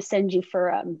just going to send you for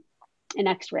an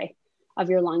x-ray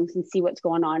of your lungs and see what's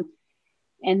going on.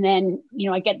 And then,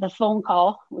 I get the phone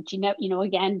call, which, again,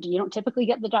 you don't typically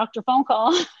get the doctor phone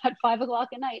call at 5 o'clock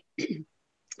at night. And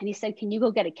he said, "Can you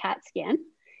go get a CAT scan?"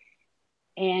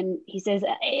 And he says,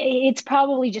 "It's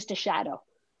probably just a shadow."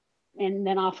 And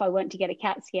then off I went to get a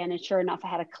CAT scan, and sure enough, I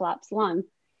had a collapsed lung.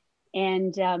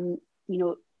 And, the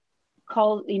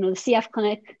CF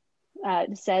clinic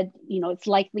said, it's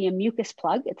likely a mucus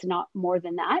plug. It's not more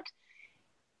than that.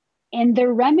 And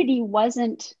their remedy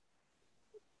wasn't,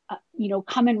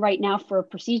 come in right now for a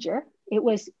procedure. It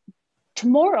was,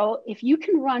 tomorrow, if you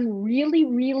can run really,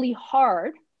 really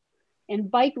hard and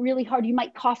bike really hard, you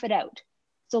might cough it out.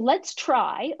 So let's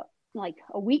try like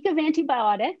a week of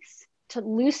antibiotics to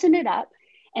loosen it up.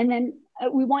 And then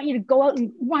we want you to go out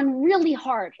and run really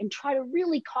hard and try to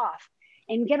really cough.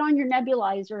 and get on your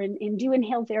nebulizer and do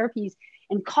inhaled therapies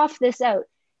and cough this out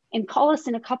and call us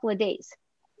in a couple of days.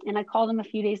 And I called them a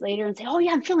few days later and say, oh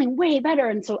yeah, I'm feeling way better.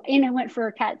 And so in I went for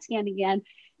a CAT scan again.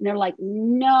 And they're like,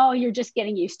 no, you're just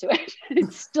getting used to it.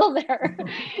 It's still there.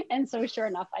 And so sure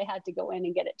enough, I had to go in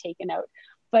and get it taken out.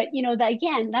 But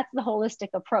again, that's the holistic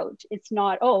approach. It's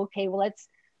not, oh, okay, well, let's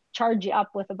charge you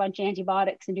up with a bunch of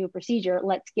antibiotics and do a procedure.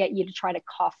 Let's get you to try to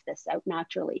cough this out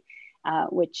naturally,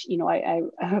 which, I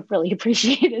really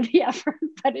appreciated the effort,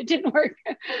 but it didn't work.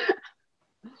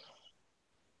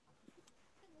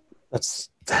 That's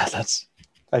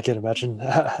I can imagine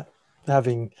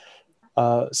having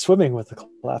swimming with a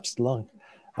collapsed lung,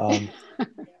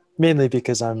 mainly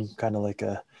because I'm kind of like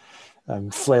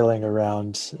I'm flailing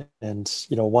around, and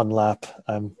one lap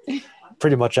I'm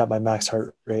pretty much at my max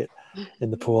heart rate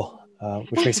in the pool,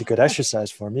 which makes a good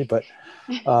exercise for me. But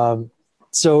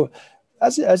so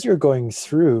as you're going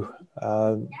through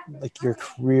like your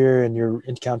career and you're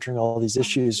encountering all these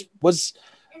issues, was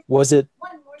it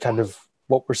kind of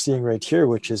what we're seeing right here,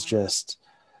 which is just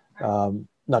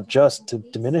not just to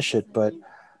diminish it, but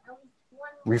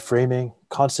reframing,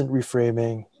 constant,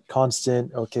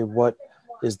 okay, what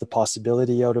is the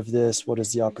possibility out of this? What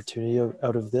is the opportunity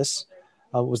out of this?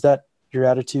 Was that your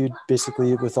attitude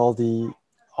basically with all the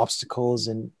obstacles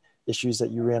and issues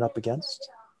that you ran up against?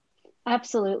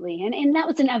 Absolutely. And that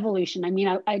was an evolution. I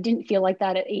mean, I didn't feel like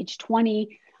that at age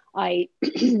 20. I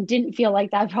didn't feel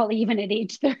like that probably even at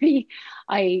age 30.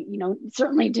 I,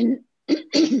 certainly didn't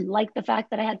like the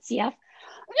fact that I had CF,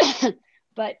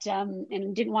 but,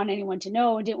 and didn't want anyone to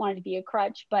know, didn't want it to be a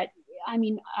crutch. But I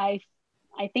mean, I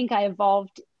think I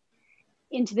evolved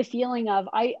into the feeling of,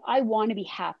 I want to be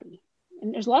happy.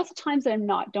 And there's lots of times that I'm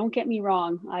not, don't get me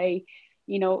wrong.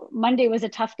 Monday was a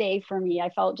tough day for me. I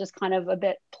felt just kind of a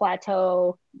bit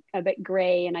plateau, a bit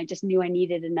gray, and I just knew I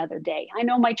needed another day. I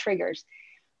know my triggers,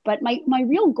 but my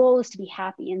real goal is to be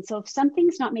happy. And so if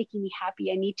something's not making me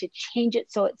happy, I need to change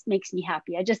it so it makes me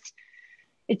happy.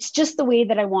 It's just the way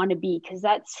that I want to be, because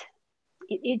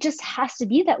it just has to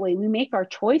be that way. We make our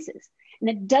choices, and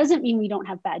it doesn't mean we don't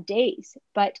have bad days.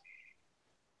 But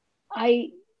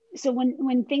so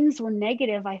when things were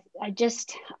negative,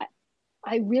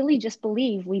 I really just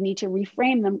believe we need to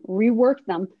reframe them, rework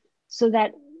them so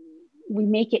that we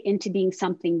make it into being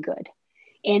something good.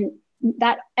 And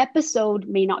that episode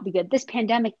may not be good. This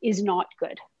pandemic is not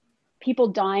good. People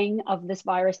dying of this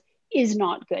virus is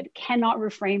not good. Cannot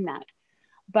reframe that.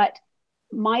 But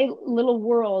my little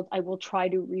world, I will try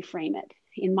to reframe it.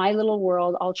 In my little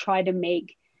world, I'll try to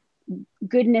make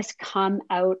goodness come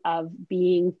out of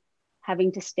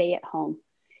having to stay at home.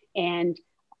 And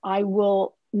I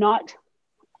don't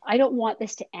want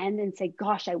this to end and say,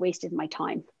 gosh, I wasted my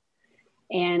time.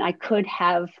 And I could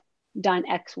have done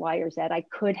X, Y, or Z. I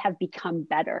could have become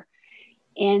better.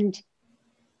 And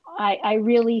I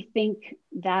really think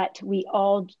that we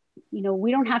all,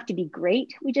 we don't have to be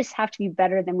great. We just have to be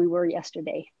better than we were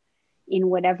yesterday in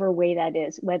whatever way that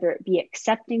is, whether it be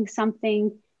accepting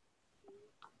something.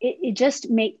 It just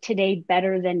make today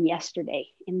better than yesterday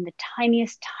in the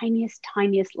tiniest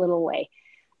little way.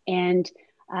 And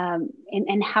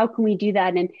how can we do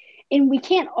that? And we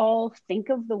can't all think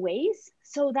of the ways.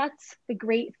 So that's the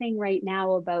great thing right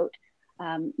now about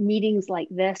meetings like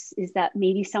this, is that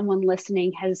maybe someone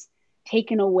listening has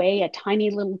taken away a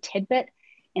tiny little tidbit,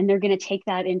 and they're going to take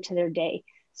that into their day.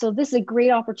 So this is a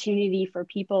great opportunity for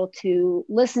people to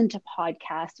listen to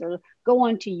podcasts or go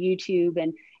onto YouTube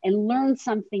and learn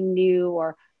something new,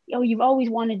 or you've always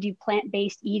wanted to do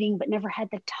plant-based eating, but never had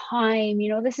the time.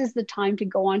 This is the time to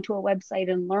go onto a website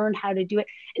and learn how to do it.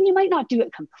 And you might not do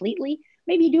it completely.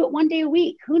 Maybe you do it one day a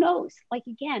week. Who knows? Like,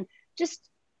 again, just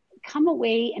come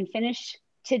away and finish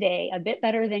today a bit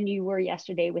better than you were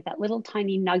yesterday with that little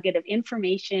tiny nugget of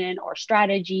information or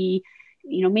strategy.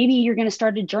 Maybe you're going to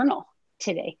start a journal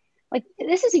today. Like,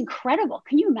 this is incredible.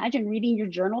 Can you imagine reading your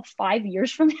journal 5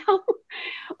 years from now?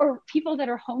 Or people that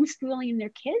are homeschooling their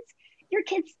kids? Your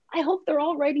kids, I hope they're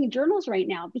all writing journals right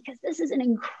now, because this is an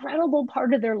incredible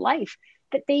part of their life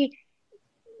that they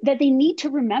need to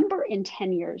remember in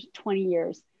 10 years, 20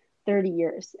 years, 30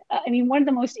 years. I mean, one of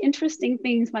the most interesting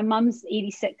things, my mom's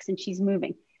 86 and she's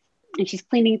moving and she's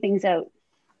cleaning things out.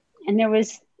 And there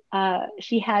was,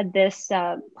 she had this,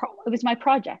 it was my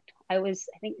project. I was,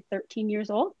 I think, 13 years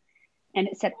old, and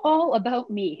it said all about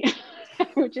me,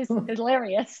 which is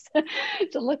hilarious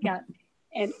to look at.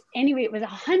 And anyway, it was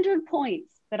 100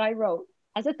 points that I wrote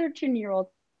as a 13-year-old,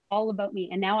 all about me.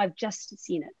 And now I've just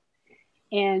seen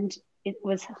it. And it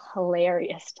was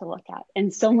hilarious to look at.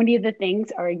 And so many of the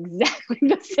things are exactly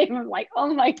the same. I'm like,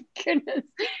 oh my goodness,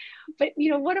 But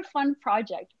what a fun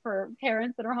project for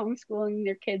parents that are homeschooling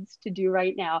their kids to do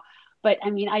right now. But I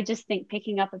mean, I just think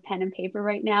picking up a pen and paper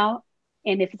right now,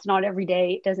 and if it's not every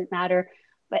day, it doesn't matter.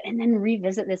 And then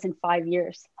revisit this in 5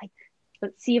 years. Like,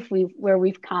 let's see where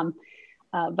we've come.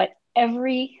 But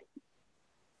we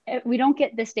don't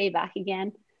get this day back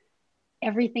again.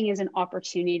 Everything is an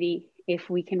opportunity if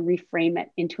we can reframe it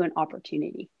into an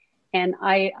opportunity. And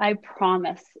I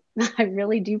promise, I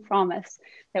really do promise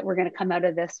that we're going to come out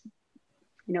of this,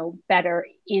 better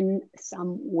in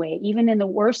some way. Even in the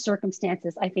worst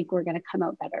circumstances, I think we're going to come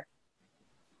out better.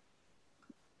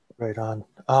 Right on.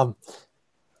 I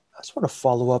just want to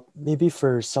follow up, maybe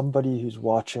for somebody who's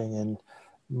watching and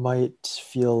might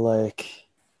feel like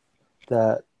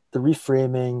that the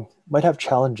reframing might have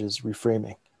challenges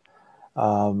reframing.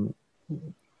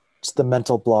 It's the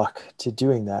mental block to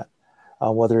doing that,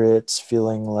 whether it's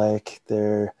feeling like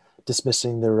they're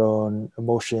dismissing their own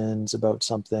emotions about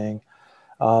something.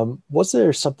 Was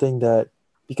there something that,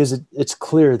 because it's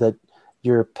clear that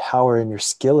your power and your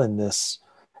skill in this,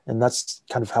 and that's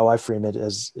kind of how I frame it,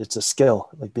 as it's a skill,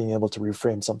 like being able to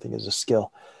reframe something as a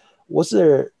skill. Was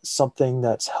there something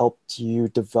that's helped you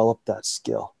develop that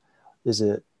skill? Is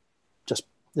it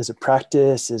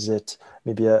practice? Is it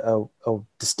maybe a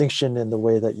distinction in the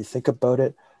way that you think about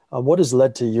it? What has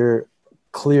led to your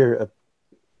clear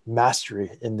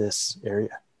mastery in this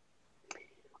area?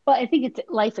 Well, I think it's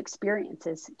life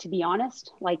experiences, to be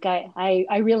honest. Like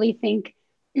I really think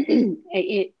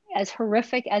it, as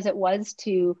horrific as it was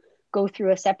to go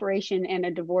through a separation and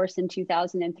a divorce in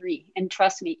 2003. And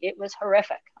trust me, it was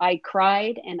horrific. I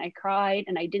cried and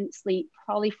I didn't sleep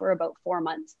probably for about 4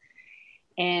 months.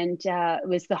 And it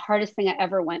was the hardest thing I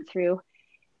ever went through.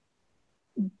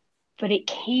 But it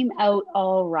came out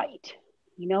all right.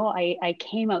 I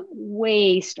came out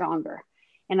way stronger.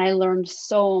 And I learned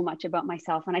so much about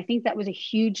myself. And I think that was a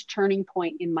huge turning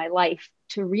point in my life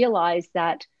to realize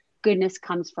that goodness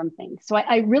comes from things. So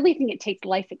I really think it takes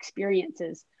life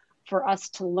experiences for us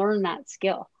to learn that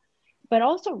skill. But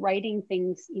also writing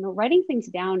things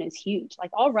down is huge.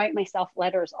 Like, I'll write myself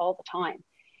letters all the time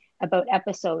about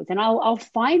episodes, and I'll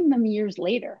find them years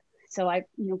later. So I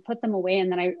put them away,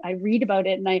 and then I read about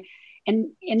it,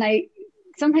 and I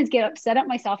sometimes get upset at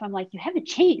myself. I'm like, you haven't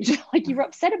changed. Like, you were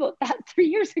upset about that 3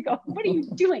 years ago. What are you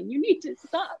doing? You need to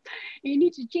stop. You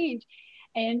need to change.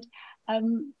 And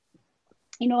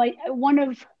one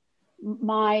of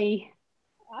my,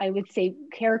 I would say,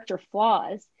 character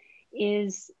flaws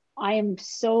is I am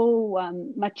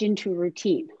so much into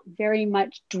routine, very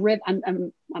much driven.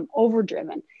 I'm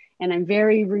overdriven, and I'm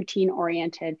very routine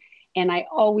oriented, and I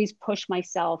always push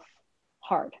myself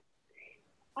hard.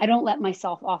 I don't let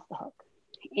myself off the hook.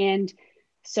 And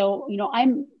so,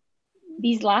 I'm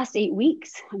these last 8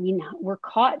 weeks, I mean, we're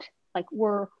caught,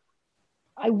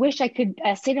 I wish I could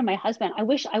say to my husband, I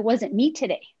wish I wasn't me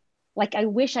today. Like, I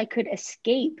wish I could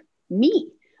escape me.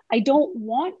 I don't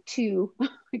want to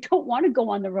go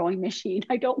on the rowing machine.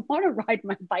 I don't want to ride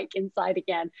my bike inside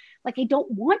again. Like, I don't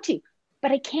want to,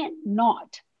 but I can't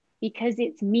not, because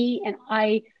it's me, and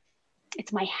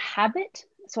it's my habit.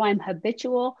 So I'm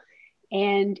habitual,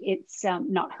 and it's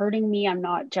not hurting me. I'm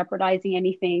not jeopardizing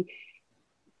anything.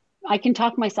 I can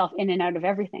talk myself in and out of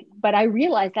everything, but I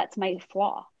realize that's my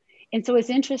flaw. And so it's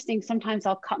interesting. Sometimes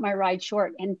I'll cut my ride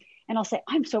short, and I'll say,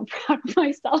 I'm so proud of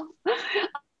myself.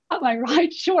 Cut my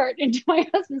ride short. And my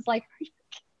husband's like,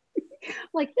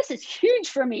 this is huge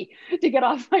for me to get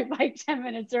off my bike 10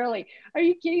 minutes early. Are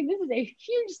you kidding? This is a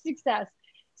huge success.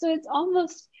 So it's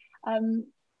almost,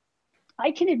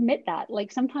 I can admit that.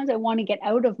 Like, sometimes I want to get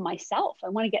out of myself. I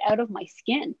want to get out of my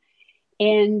skin.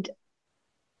 And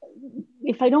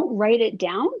if I don't write it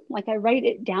down, like, I write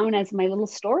it down as my little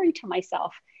story to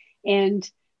myself. And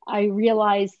I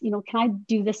realize, can I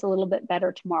do this a little bit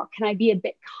better tomorrow? Can I be a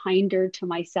bit kinder to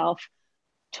myself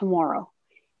tomorrow?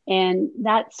 And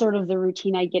that's sort of the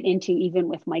routine I get into, even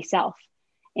with myself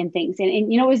and things.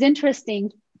 And it was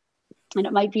interesting, and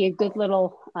it might be a good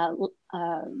little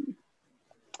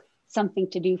something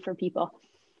to do for people,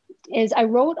 is I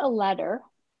wrote a letter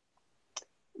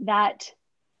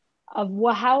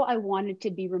of how I wanted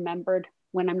to be remembered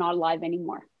when I'm not alive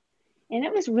anymore. And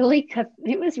it was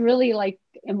really like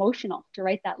emotional to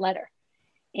write that letter.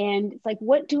 And it's like,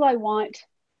 what do I want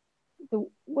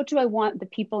the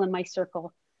people in my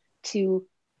circle to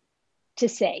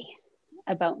say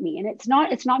about me? And it's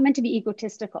not meant to be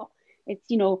egotistical. It's,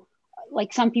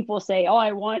 like some people say, oh,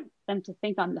 I want them to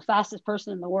think I'm the fastest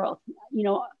person in the world.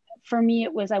 For me,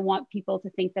 it was, I want people to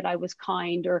think that I was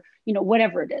kind, or,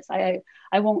 whatever it is.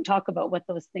 I won't talk about what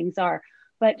those things are,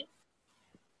 but,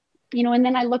 and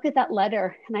then I look at that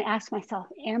letter and I ask myself,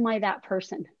 am I that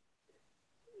person?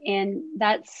 And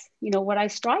that's, what I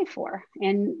strive for.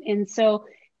 And so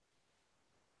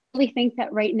I really think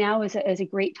that right now is a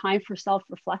great time for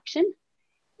self-reflection.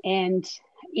 And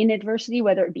in adversity,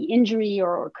 whether it be injury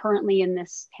or currently in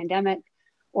this pandemic,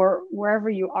 or wherever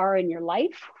you are in your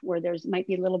life where there's might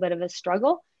be a little bit of a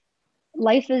struggle,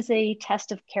 life is a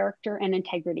test of character and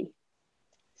integrity.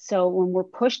 So when we're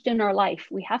pushed in our life,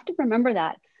 we have to remember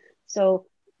that. So,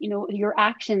 your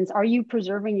actions, are you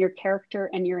preserving your character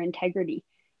and your integrity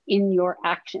in your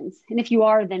actions? And if you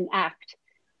are, then act.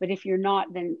 But if you're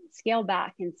not, then scale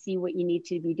back and see what you need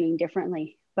to be doing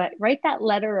differently. But write that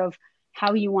letter of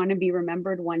how you want to be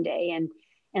remembered one day, and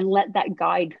let that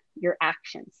guide your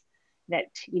actions. That,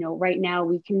 right now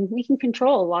we can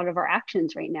control a lot of our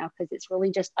actions right now, because it's really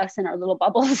just us in our little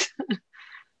bubbles.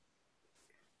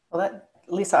 Well,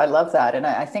 Lisa, I love that. And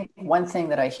I think one thing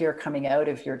that I hear coming out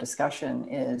of your discussion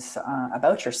is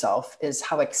about yourself is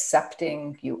how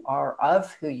accepting you are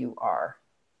of who you are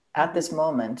at this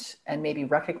moment, and maybe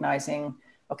recognizing,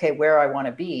 okay, where I want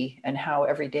to be and how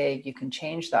every day you can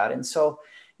change that. And so,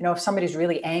 if somebody's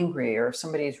really angry, or if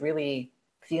somebody's really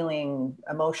feeling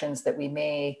emotions that we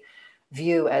may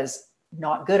view as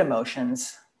not good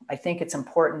emotions, I think it's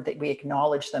important that we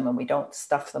acknowledge them and we don't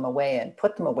stuff them away and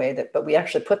put them away, but we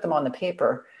actually put them on the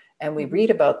paper and we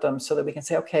read about them so that we can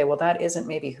say, okay, well, that isn't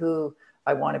maybe who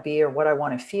I want to be or what I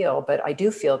want to feel, but I do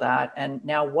feel that. And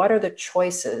now what are the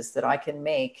choices that I can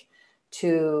make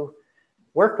to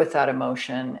work with that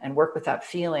emotion and work with that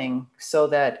feeling so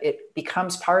that it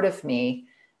becomes part of me,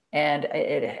 and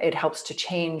it helps to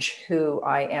change who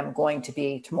I am going to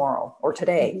be tomorrow or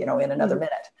today, in another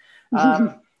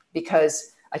minute.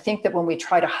 Because I think that when we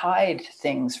try to hide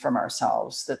things from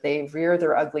ourselves, that they rear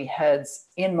their ugly heads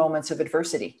in moments of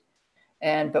adversity.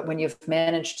 But when you've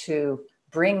managed to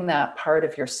bring that part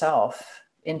of yourself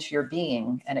into your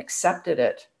being and accepted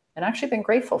it and actually been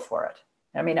grateful for it.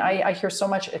 I mean, I hear so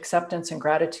much acceptance and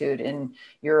gratitude in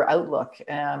your outlook.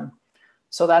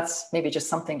 So that's maybe just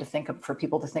something to think of for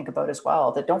people to think about as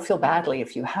well, that don't feel badly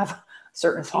if you have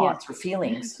certain thoughts or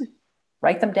feelings,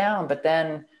 write them down, but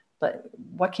then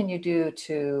what can you do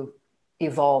to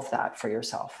evolve that for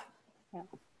yourself?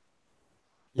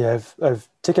 Yeah, I've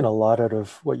taken a lot out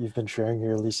of what you've been sharing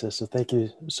here, Lisa. So thank you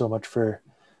so much for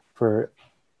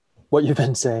what you've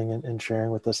been saying and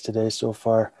sharing with us today so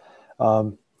far.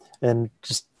 And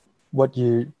just what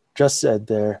you just said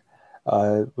there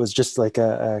was just like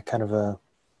a kind of a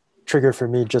trigger for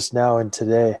me just now and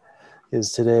today.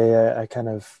 I kind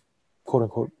of, quote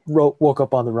unquote, woke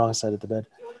up on the wrong side of the bed,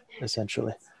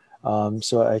 essentially.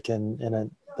 So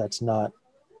that's not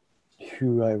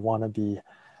who I want to be.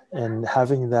 And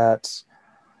having that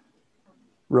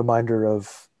reminder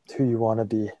of who you want to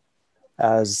be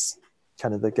as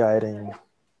kind of the guiding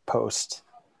post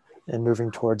and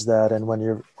moving towards that. And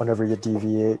whenever you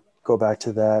deviate, go back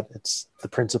to that. It's the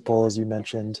principles you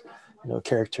mentioned,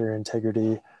 character,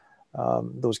 integrity,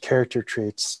 those character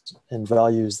traits and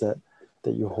values that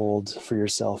you hold for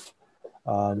yourself.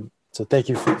 So thank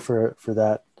you for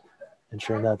that and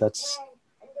sharing that. That's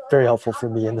very helpful for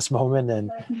me in this moment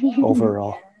and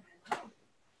overall.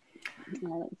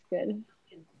 Oh, that's good.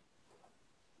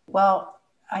 Well,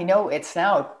 I know it's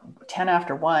now 10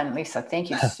 after 1. Lisa, thank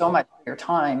you so much for your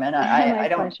time. And I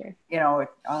don't, pleasure.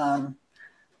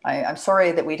 I'm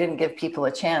sorry that we didn't give people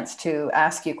a chance to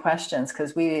ask you questions,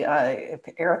 because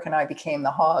Eric and I became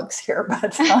the hogs here,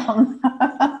 but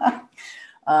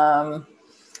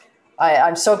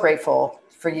I'm so grateful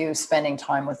for you spending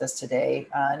time with us today.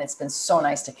 And it's been so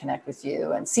nice to connect with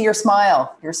you and see your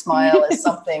smile. Your smile is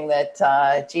something that,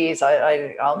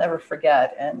 I'll never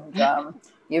forget. And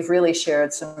you've really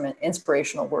shared some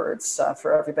inspirational words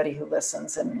for everybody who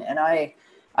listens. And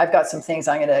I've got some things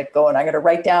I'm going to go and I'm going to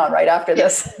write down right after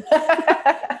this.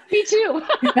 Me too.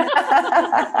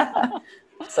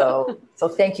 So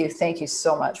thank you. Thank you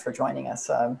so much for joining us.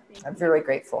 I'm very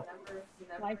grateful.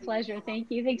 My pleasure. Thank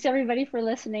you. Thanks everybody for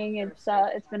listening. It's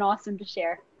been awesome to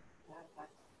share.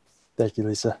 Thank you,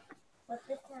 Lisa.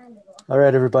 All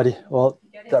right, everybody. Well,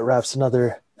 that wraps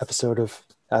another episode of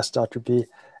Ask Dr. B.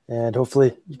 And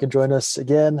hopefully you can join us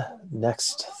again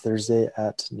next Thursday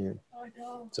at noon.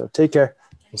 So take care.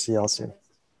 We'll see y'all soon.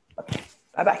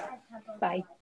 Bye-bye. Bye.